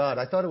glory of God,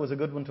 I thought it was a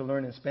good one to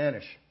learn in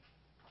Spanish.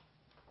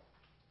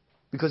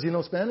 Because,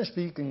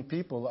 Spanish-speaking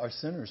people are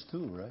sinners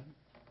too, right?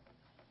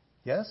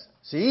 Yes?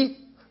 See?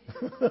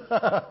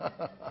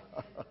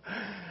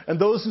 And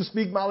those who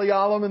speak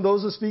Malayalam, and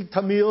those who speak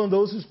Tamil, and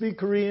those who speak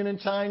Korean and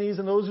Chinese,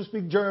 and those who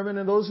speak German,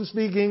 and those who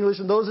speak English,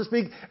 and those who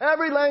speak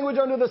every language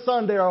under the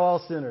sun, they are all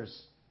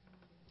sinners.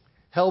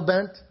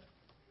 Hell-bent,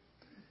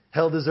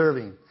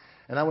 hell-deserving.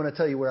 And I want to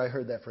tell you where I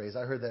heard that phrase.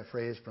 I heard that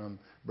phrase from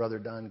Brother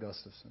Don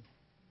Gustafson.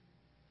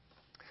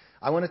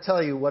 I want to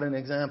tell you what an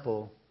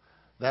example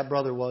that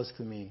brother was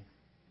to me.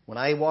 When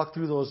I walked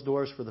through those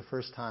doors for the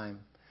first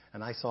time,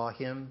 and I saw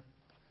him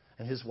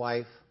and his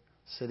wife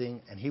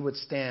sitting, and he would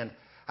stand.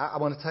 I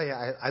want to tell you,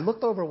 I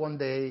looked over one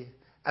day,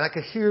 and I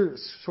could hear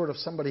sort of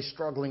somebody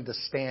struggling to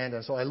stand.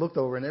 And so I looked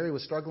over, and there he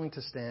was struggling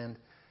to stand,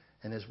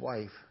 and his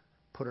wife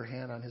put her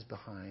hand on his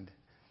behind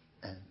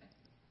and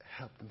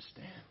helped him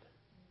stand.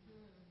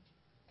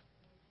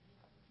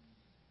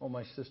 Oh,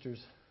 my sisters,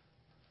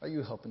 are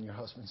you helping your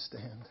husband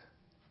stand?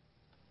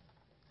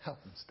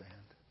 Help him stand.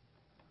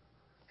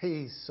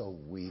 He's so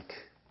weak.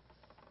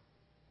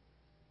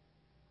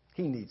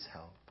 He needs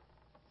help.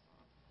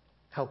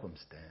 Help him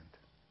stand.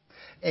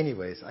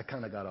 Anyways, I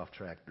kind of got off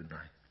track, didn't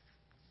I?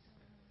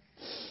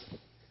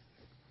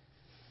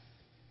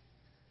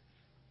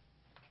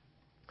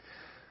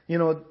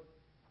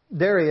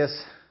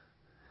 Darius,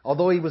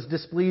 although he was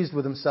displeased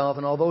with himself,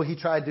 and although he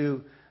tried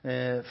to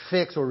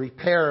fix or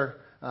repair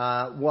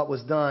what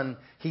was done,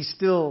 he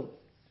still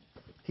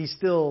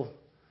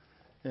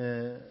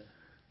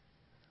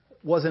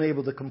wasn't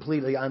able to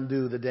completely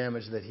undo the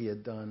damage that he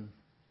had done.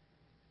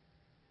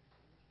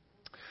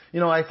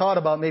 I thought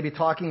about maybe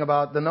talking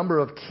about the number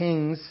of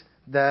kings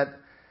that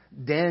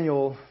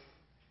Daniel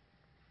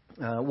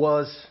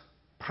was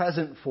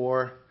present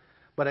for,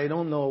 but I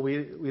don't know.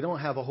 We don't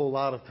have a whole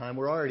lot of time.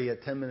 We're already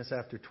at 10 minutes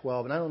after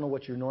 12, and I don't know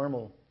what your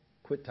normal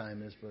quit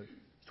time is, but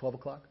it's 12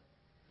 o'clock?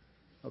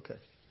 Okay.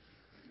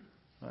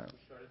 All right.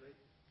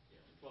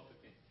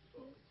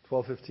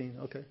 12:15.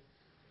 Okay.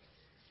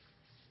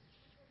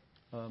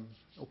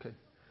 Okay.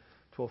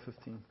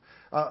 12:15.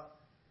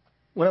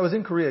 When I was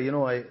in Korea,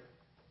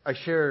 I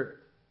share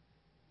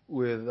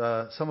with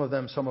some of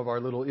them some of our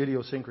little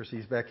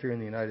idiosyncrasies back here in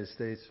the United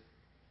States.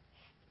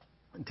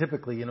 And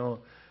typically,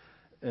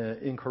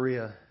 in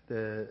Korea,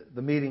 the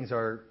meetings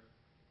are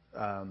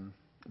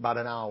about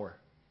an hour.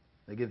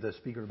 They give the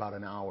speaker about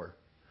an hour.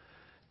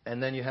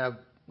 And then you have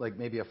like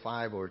maybe a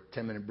 5 or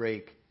 10 minute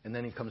break, and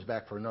then he comes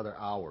back for another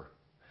hour.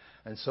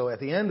 And so at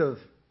the end of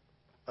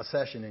a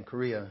session in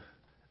Korea,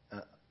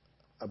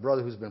 a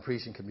brother who's been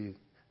preaching can be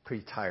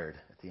pretty tired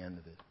at the end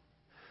of it.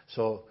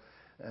 So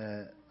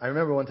I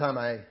remember one time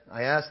I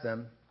asked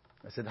them,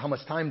 I said, how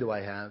much time do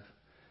I have?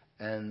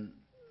 And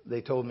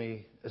they told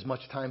me, as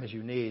much time as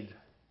you need.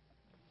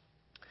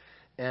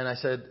 And I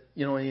said,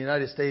 in the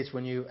United States,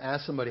 when you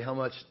ask somebody how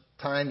much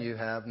time you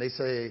have, and they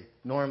say,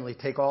 normally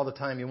take all the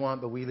time you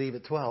want, but we leave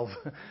at 12.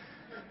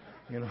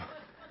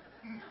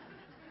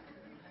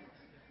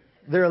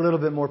 They're a little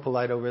bit more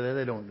polite over there.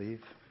 They don't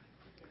leave.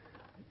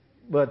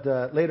 But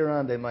later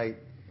on, they might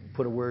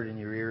put a word in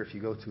your ear if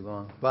you go too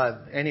long.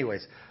 But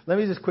anyways, let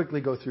me just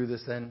quickly go through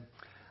this then.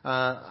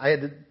 I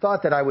had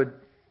thought that I would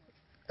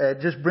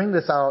just bring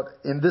this out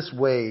in this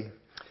way,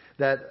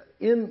 that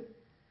in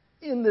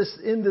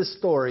this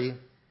story,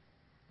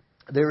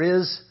 there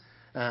is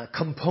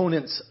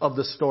components of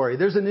the story.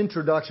 There's an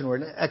introduction or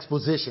an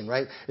exposition,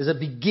 right? There's a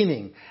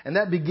beginning. And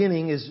that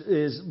beginning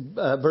is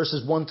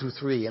verses 1 through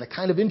 3. And it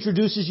kind of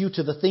introduces you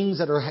to the things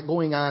that are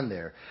going on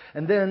there.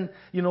 And then,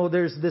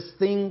 there's this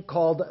thing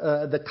called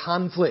the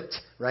conflict,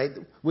 right?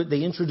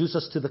 They introduce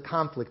us to the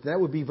conflict. That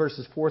would be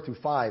verses 4 through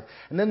 5.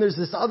 And then there's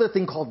this other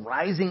thing called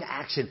rising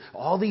action.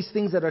 All these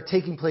things that are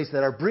taking place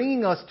that are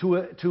bringing us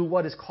to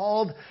what is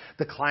called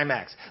the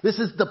climax. This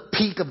is the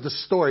peak of the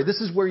story.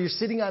 This is where you're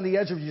sitting on the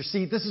edge of your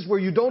seat. This is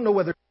where you don't know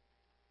whether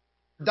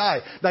to die.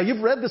 Now,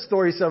 you've read the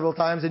story several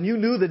times, and you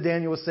knew that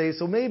Daniel was saved,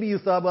 so maybe you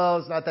thought, well,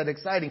 it's not that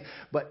exciting.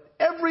 But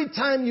every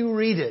time you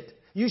read it,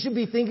 You should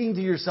be thinking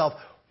to yourself,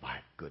 my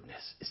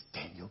goodness, is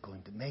Daniel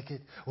going to make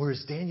it? Or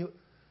is Daniel...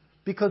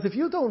 Because if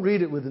you don't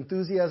read it with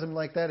enthusiasm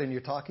like that and you're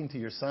talking to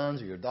your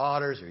sons or your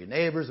daughters or your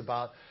neighbors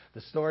about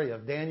the story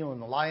of Daniel in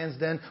the lion's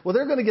den, well,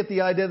 they're going to get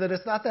the idea that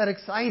it's not that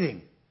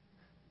exciting.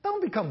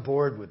 Don't become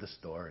bored with the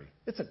story.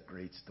 It's a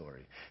great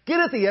story.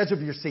 Get at the edge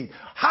of your seat.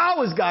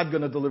 How is God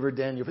going to deliver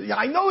Daniel? Yeah,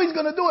 I know He's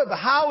going to do it, but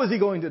how is He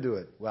going to do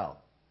it? Well,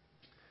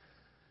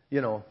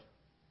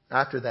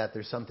 after that,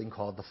 there's something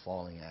called the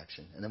falling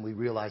action. And then we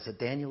realize that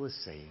Daniel is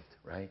saved,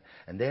 right?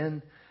 And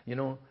then,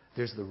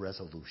 there's the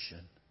resolution.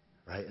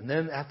 Right? And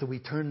then after we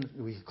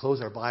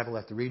close our Bible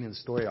after reading the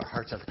story, our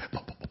hearts are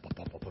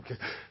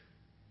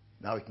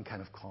now we can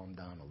kind of calm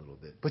down a little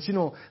bit. But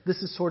this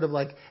is sort of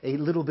like a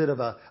little bit of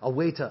a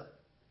way to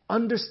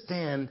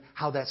understand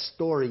how that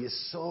story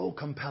is so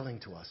compelling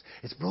to us.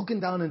 It's broken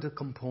down into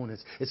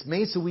components. It's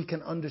made so we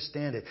can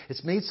understand it.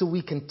 It's made so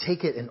we can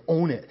take it and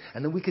own it.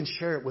 And then we can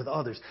share it with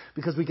others.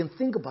 Because we can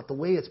think about the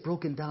way it's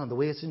broken down, the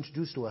way it's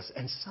introduced to us.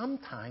 And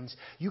sometimes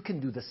you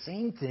can do the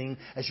same thing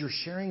as you're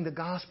sharing the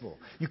gospel.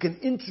 You can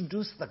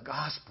introduce the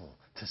gospel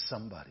to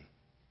somebody.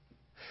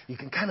 You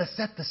can kind of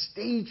set the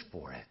stage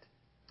for it.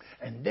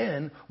 And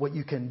then what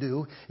you can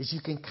do is you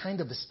can kind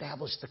of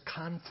establish the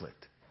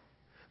conflict.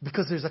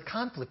 Because there's a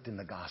conflict in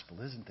the gospel,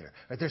 isn't there?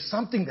 Right? There's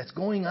something that's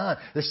going on.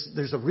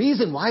 There's a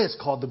reason why it's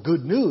called the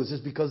good news is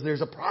because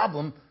there's a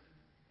problem,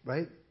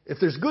 right? If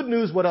there's good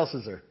news, what else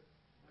is there?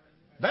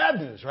 Bad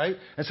news, right?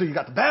 And so you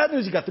got the bad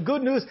news, you got the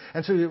good news,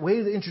 and so the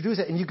way to introduce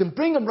it, and you can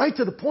bring them right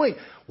to the point.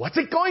 What's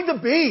it going to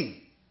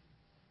be?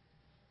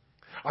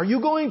 Are you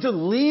going to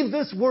leave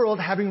this world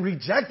having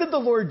rejected the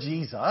Lord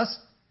Jesus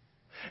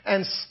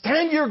and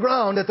stand your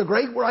ground at the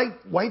great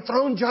white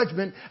throne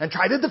judgment and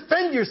try to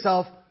defend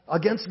yourself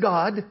against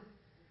God?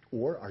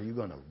 Or are you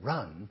going to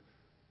run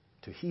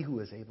to He who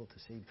is able to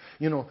save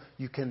you?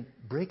 You can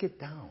break it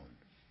down.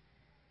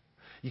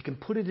 You can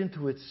put it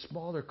into its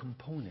smaller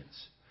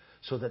components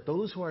so that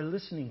those who are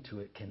listening to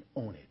it can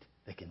own it.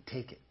 They can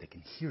take it. They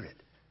can hear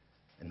it.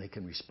 And they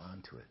can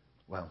respond to it.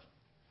 Well,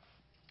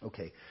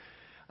 okay.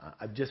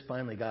 I've just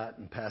finally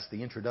gotten past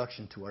the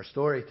introduction to our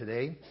story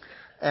today.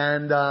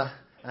 And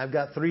I've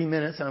got 3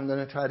 minutes, and I'm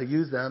going to try to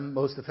use them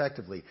most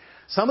effectively.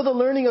 Some of the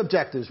learning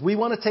objectives we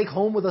want to take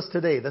home with us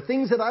today, the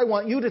things that I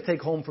want you to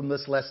take home from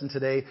this lesson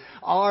today,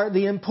 are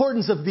the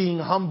importance of being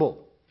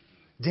humble.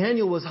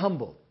 Daniel was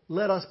humble.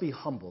 Let us be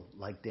humble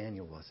like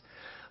Daniel was.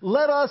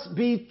 Let us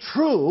be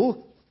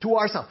true to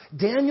ourselves.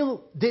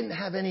 Daniel didn't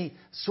have any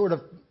sort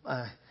of,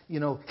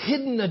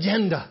 hidden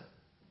agenda.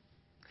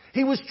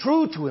 He was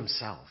true to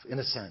himself, in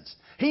a sense.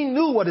 He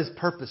knew what his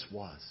purpose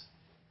was.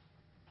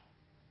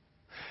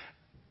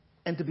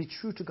 And to be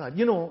true to God.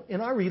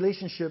 In our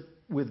relationship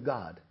with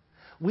God,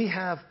 we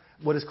have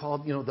what is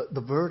called,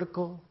 the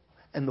vertical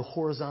and the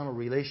horizontal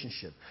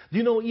relationship. Do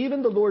you know,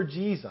 even the Lord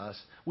Jesus,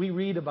 we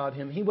read about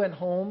Him. He went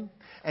home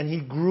and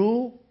He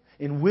grew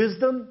in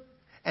wisdom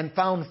and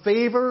found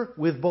favor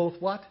with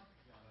both what?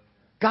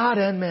 God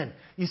and men.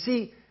 You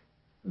see,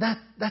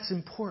 that's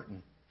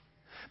important.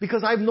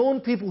 Because I've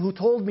known people who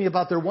told me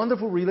about their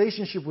wonderful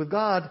relationship with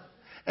God,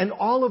 and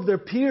all of their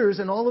peers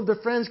and all of their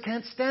friends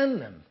can't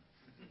stand them.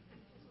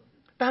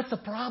 That's a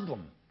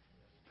problem.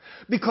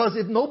 Because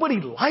if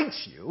nobody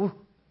likes you,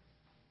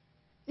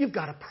 you've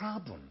got a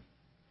problem.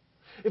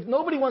 If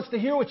nobody wants to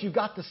hear what you've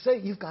got to say,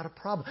 you've got a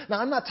problem. Now,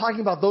 I'm not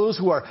talking about those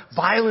who are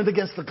violent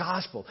against the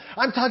gospel.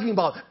 I'm talking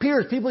about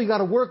peers, people you got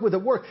to work with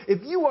at work.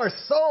 If you are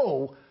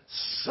so,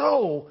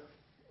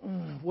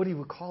 what do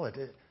you call it?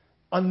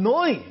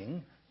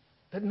 Annoying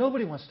that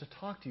nobody wants to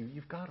talk to you,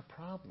 you've got a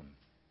problem.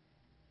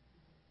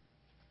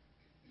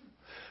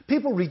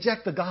 People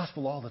reject the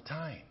gospel all the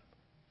time.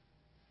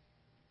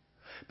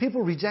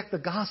 People reject the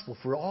gospel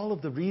for all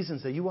of the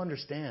reasons that you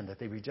understand that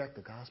they reject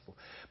the gospel.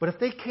 But if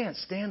they can't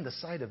stand the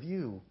sight of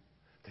you,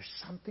 there's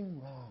something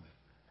wrong.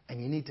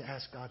 And you need to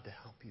ask God to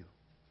help you.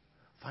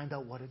 Find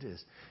out what it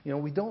is.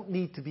 We don't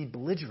need to be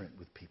belligerent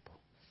with people.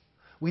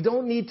 We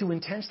don't need to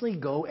intentionally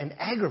go and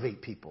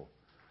aggravate people.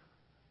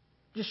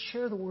 Just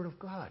share the Word of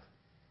God.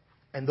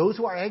 And those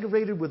who are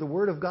aggravated with the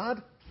Word of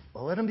God,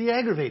 well, let them be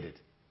aggravated.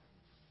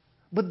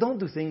 But don't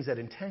do things that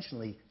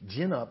intentionally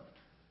gin up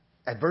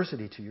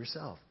adversity to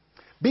yourself.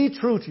 Be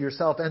true to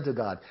yourself and to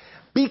God.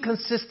 Be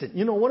consistent.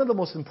 One of the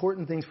most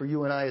important things for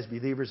you and I as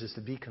believers is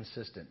to be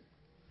consistent.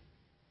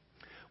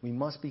 We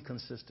must be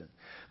consistent.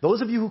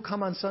 Those of you who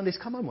come on Sundays,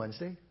 come on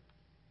Wednesday.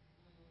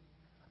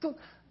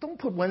 Don't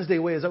put Wednesday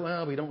away as,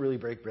 we don't really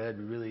break bread.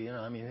 We really,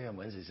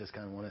 Wednesday's just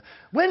kind of one of...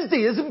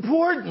 Wednesday is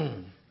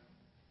important.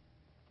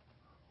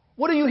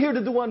 What are you here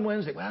to do on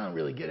Wednesday? Well, I don't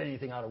really get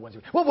anything out of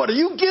Wednesday. Well, what are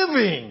you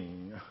giving?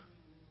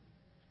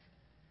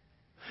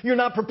 You're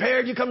not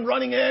prepared. You come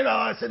running in.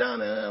 I sit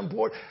down. I'm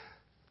bored.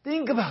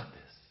 Think about this.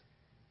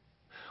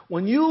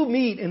 When you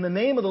meet in the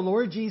name of the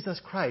Lord Jesus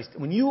Christ,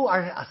 when you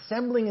are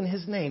assembling in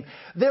His name,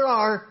 there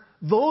are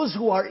those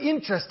who are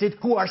interested,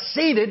 who are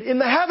seated in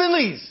the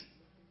heavenlies.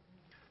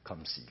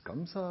 Come see,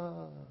 come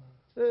sa.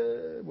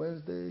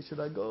 Wednesday,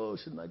 should I go?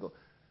 Shouldn't I go?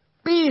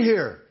 Be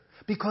here.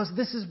 Because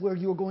this is where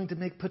you're going to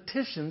make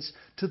petitions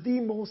to the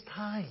Most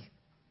High.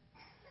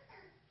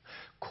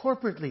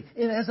 Corporately,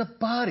 as a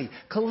body,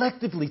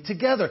 collectively,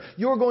 together,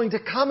 you're going to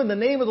come in the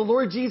name of the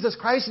Lord Jesus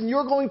Christ and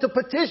you're going to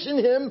petition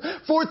Him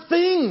for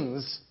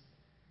things.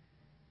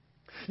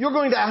 You're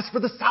going to ask for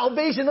the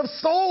salvation of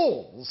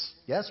souls.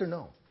 Yes or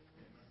no?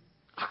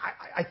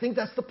 I think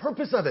that's the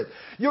purpose of it.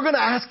 You're going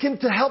to ask Him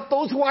to help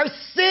those who are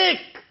sick.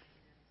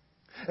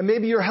 And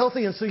maybe you're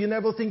healthy and so you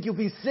never think you'll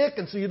be sick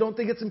and so you don't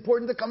think it's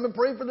important to come and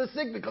pray for the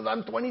sick because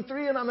I'm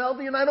 23 and I'm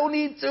healthy and I don't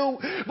need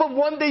to. But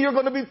one day you're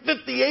going to be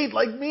 58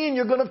 like me and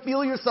you're going to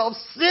feel yourself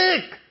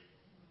sick.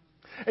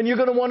 And you're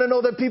going to want to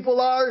know that people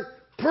are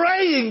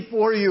praying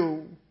for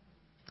you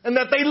and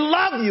that they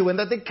love you and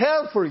that they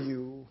care for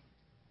you.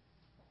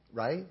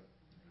 Right?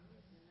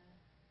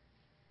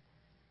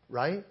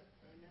 Right?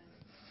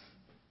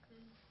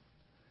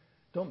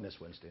 Don't miss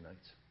Wednesday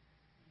nights.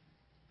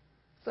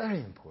 Very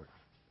important.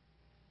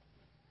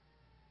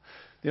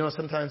 You know,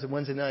 sometimes on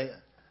Wednesday night,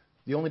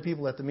 the only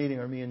people at the meeting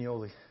are me and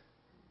Yoli.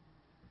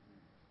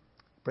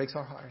 Breaks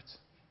our hearts.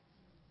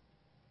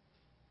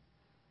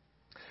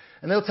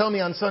 And they'll tell me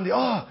on Sunday,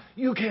 oh,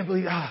 you can't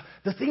believe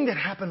the thing that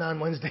happened on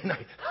Wednesday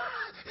night.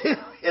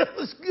 it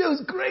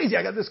was crazy.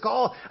 I got this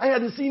call. I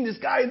hadn't seen this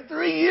guy in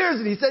 3 years.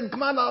 And he said,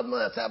 come on out,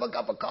 let's have a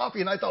cup of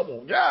coffee. And I thought,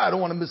 well, yeah, I don't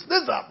want to miss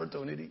this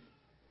opportunity.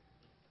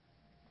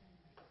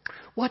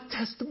 What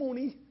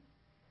testimony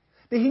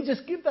did he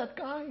just give that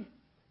guy?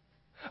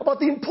 About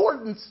the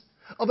importance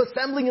of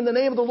assembling in the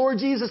name of the Lord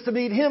Jesus to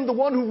meet Him, the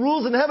one who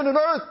rules in heaven and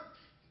earth.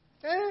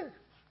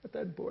 Not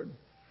that important.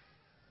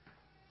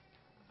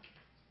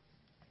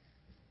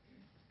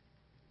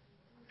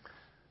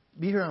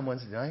 Be here on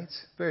Wednesday nights.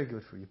 Very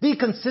good for you. Be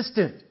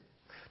consistent.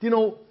 You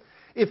know,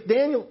 if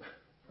Daniel...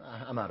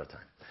 I'm out of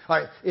time. All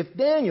right. If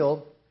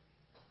Daniel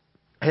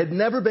had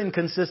never been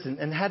consistent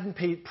and hadn't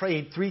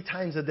prayed 3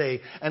 times a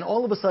day, and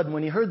all of a sudden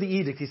when he heard the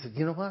edict, he said,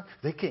 you know what?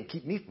 They can't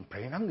keep me from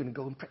praying. I'm going to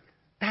go and pray.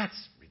 That's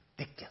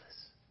ridiculous.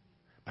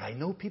 But I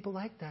know people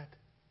like that.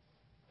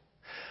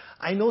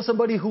 I know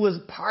somebody who was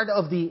part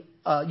of the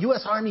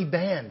U.S. Army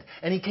band,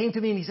 and he came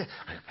to me and he said,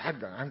 I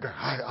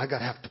got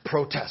to have to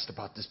protest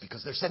about this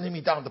because they're sending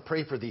me down to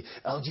pray for the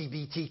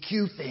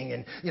LGBTQ thing,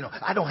 and, you know,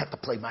 I don't have to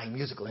play my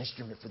musical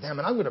instrument for them,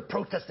 and I'm going to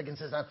protest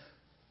against this.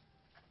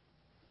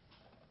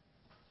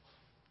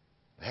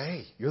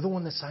 Hey, you're the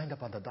one that signed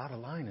up on the dotted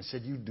line and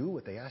said you do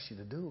what they asked you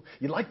to do.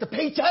 You like the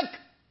paycheck?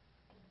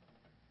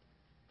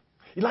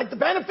 You like the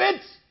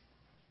benefits?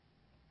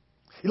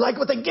 You like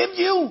what they give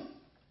you?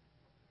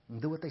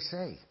 And do what they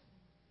say.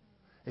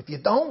 If you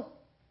don't,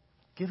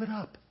 give it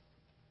up.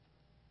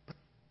 But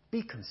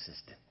be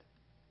consistent.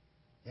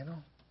 You know?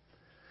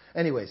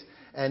 Anyways,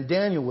 and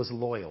Daniel was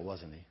loyal,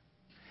 wasn't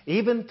he?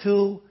 Even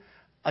to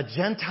a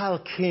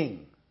Gentile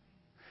king,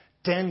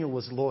 Daniel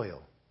was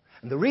loyal.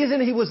 And the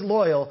reason he was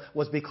loyal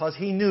was because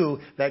he knew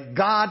that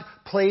God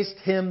placed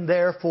him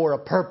there for a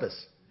purpose.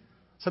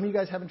 Some of you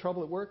guys having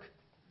trouble at work?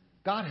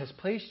 God has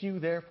placed you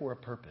there for a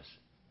purpose.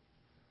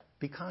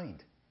 Be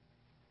kind.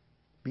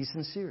 Be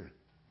sincere.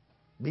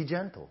 Be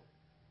gentle.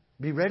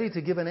 Be ready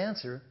to give an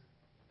answer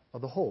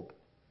of the hope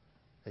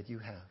that you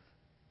have.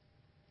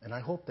 And I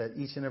hope that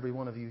each and every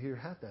one of you here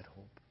have that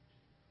hope.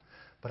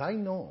 But I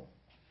know,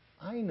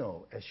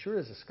 as sure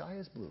as the sky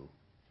is blue,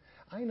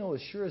 I know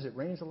as sure as it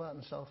rains a lot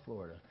in South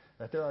Florida,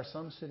 that there are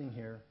some sitting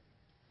here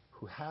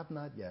who have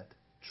not yet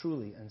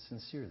truly and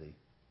sincerely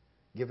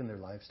given their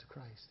lives to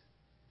Christ.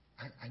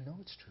 I know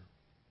it's true.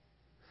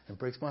 It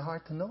breaks my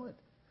heart to know it.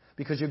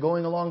 Because you're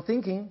going along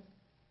thinking,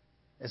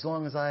 as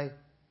long as I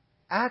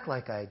act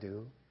like I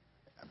do,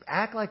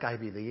 act like I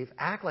believe,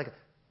 that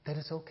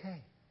it's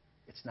okay.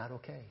 It's not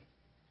okay.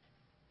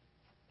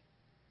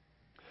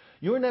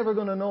 You're never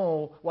going to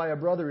know why a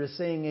brother is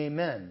saying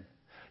amen.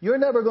 You're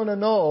never going to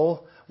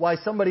know why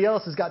somebody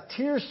else has got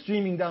tears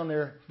streaming down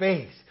their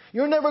face.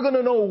 You're never going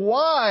to know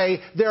why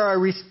they are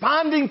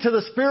responding to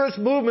the Spirit's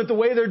movement the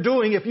way they're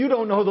doing if you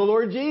don't know the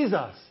Lord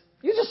Jesus.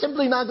 You're just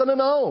simply not going to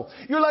know.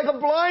 You're like a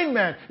blind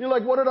man. You're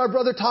like, what did our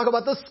brother talk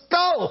about? The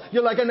skull.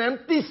 You're like an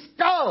empty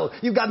skull.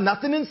 You've got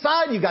nothing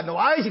inside. You've got no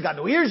eyes. You've got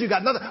no ears. You've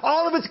got nothing.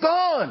 All of it's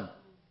gone.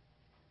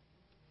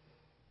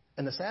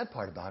 And the sad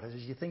part about it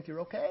is you think you're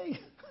okay.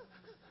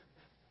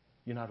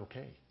 You're not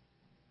okay.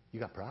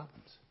 You got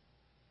problems.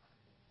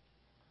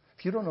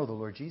 If you don't know the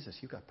Lord Jesus,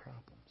 you've got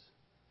problems.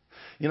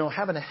 You know,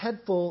 having a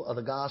head full of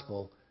the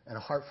gospel and a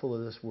heart full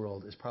of this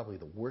world is probably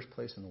the worst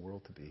place in the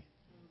world to be.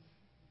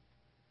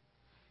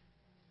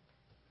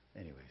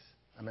 Anyways,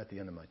 I'm at the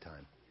end of my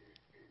time.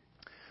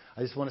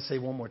 I just want to say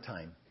one more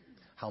time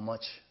how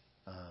much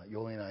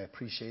Yoli and I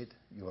appreciate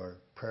your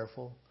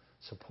prayerful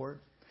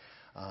support.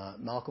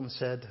 Malcolm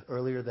said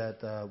earlier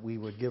that we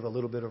would give a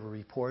little bit of a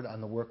report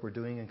on the work we're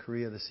doing in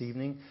Korea this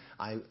evening.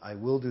 I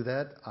will do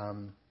that.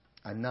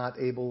 I'm not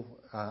able,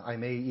 I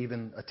may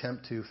even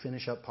attempt to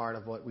finish up part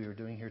of what we were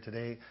doing here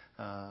today.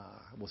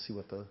 We'll see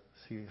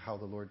how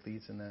the Lord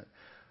leads in that.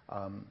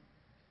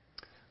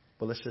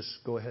 But let's just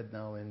go ahead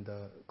now and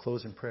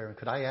close in prayer. And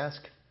could I ask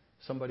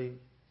somebody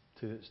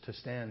to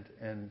stand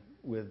and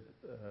with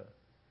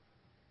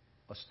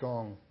a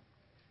strong,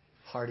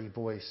 hearty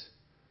voice.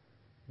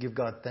 Give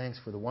God thanks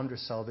for the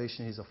wondrous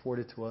salvation He's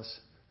afforded to us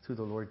through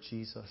the Lord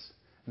Jesus.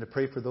 And to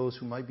pray for those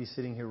who might be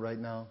sitting here right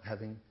now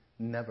having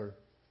never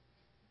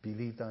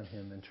believed on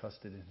Him and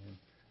trusted in Him.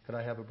 Could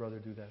I have a brother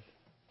do that,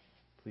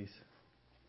 please?